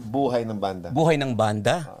buhay ng banda. Buhay ng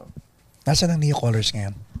banda. Nasaan ang NeoColours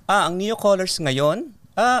ngayon? Ang NeoColours ngayon,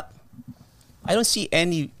 I don't see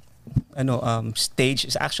any stage.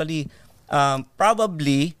 It's actually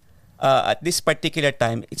probably at this particular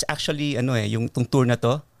time, it's actually yung tour na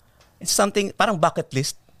to. It's something parang bucket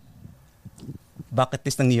list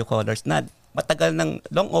ng NeoColours na matagal ng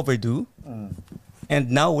long overdue. And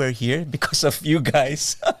now we're here because of you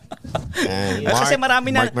guys. And Kasi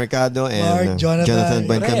marami na. Mark Mercado and Mark, Jonathan.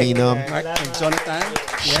 Buencamino. Mark and Jonathan.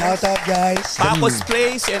 Shout out, guys. Paco's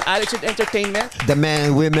Place and Attitude Entertainment. The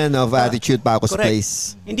men, women of Attitude, Paco's Correct.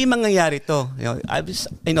 Place. Hindi mangyayari to.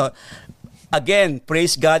 Again,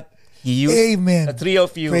 praise God. He used Amen. the three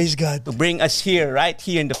of you Praise God. to bring us here, right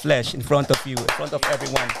here in the flesh, in front of you, in front of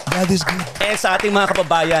everyone. God is good. And sa ating mga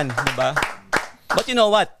kababayan, di ba? But you know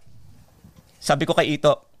what? Sabi ko kay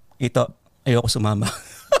Ito, ayoko sumama.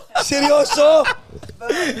 Seryoso?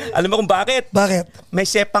 Alam mo kung bakit? Bakit? May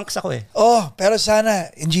sepanks ako eh. Oh, pero sana,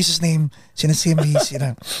 in Jesus' name, sina Simmy,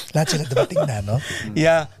 lahat sila dumating na, no?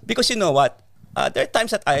 Yeah, because you know what? There are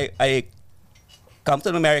times that I come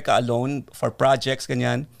to America alone for projects,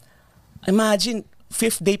 ganyan. Imagine,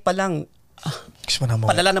 5th day pa lang, Gusto mo na mo.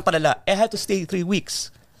 padala ng padala. I had to stay 3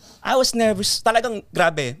 weeks. I was nervous. Talagang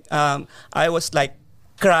grabe. I was like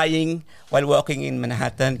crying while walking in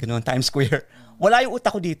Manhattan, ganoon, Times Square. Wala yung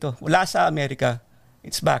utak ko dito. Wala sa America.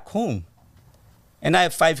 It's back home. And I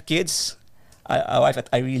have 5 kids. A wife that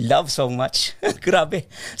I really love so much. Grabe.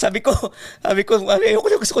 Sabi ko,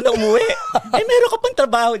 gusto ko na umuwi. Meron ka pang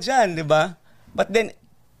trabaho dyan, di ba? But then,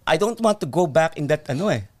 I don't want to go back in that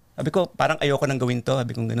Sabi ko, parang ayoko nang gawin to.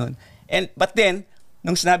 Sabi ko ganoon. But then,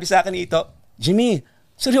 nung sinabi sa akin ito, Jimmy,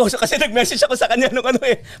 seryoso kasi nag-message ako sa kanya nung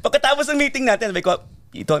Pagkatapos ng meeting natin, sabi ko,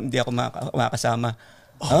 ito, hindi ako makakasama.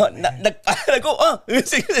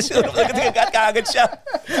 Sige, kaagad siya.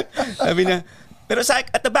 Sabi na, pero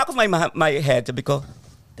at the back of my head, sabi ko,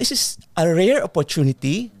 this is a rare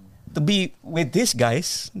opportunity to be with these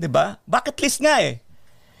guys, di ba? Bucket list nga eh.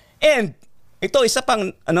 And, ito, isa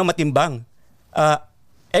pang matimbang.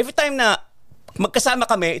 Every time na magkasama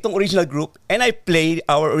kami, itong original group, and I play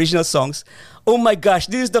our original songs, oh my gosh,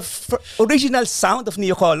 this is the original sound of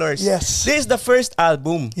NeoColours. Yes. This is the first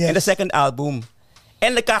album and Yes. the second album.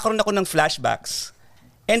 And nagkakaroon ako ng flashbacks.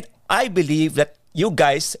 And I believe that you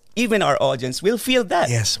guys, even our audience, will feel that.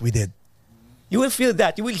 Yes, we did. You will feel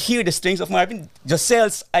that. You will hear the strings of Marvin,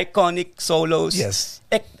 Joselle's iconic solos. Yes.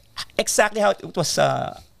 Exactly how it was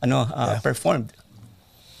performed.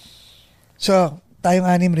 So, tayong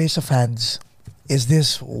anim race of hands, is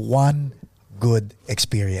this one good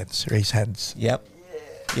experience? Raise hands. Yep.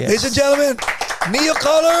 Yes. Ladies and gentlemen,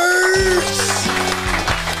 NeoColours!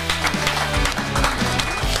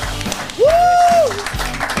 Woo!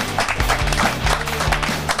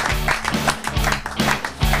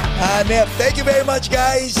 Nep, thank you very much,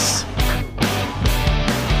 guys.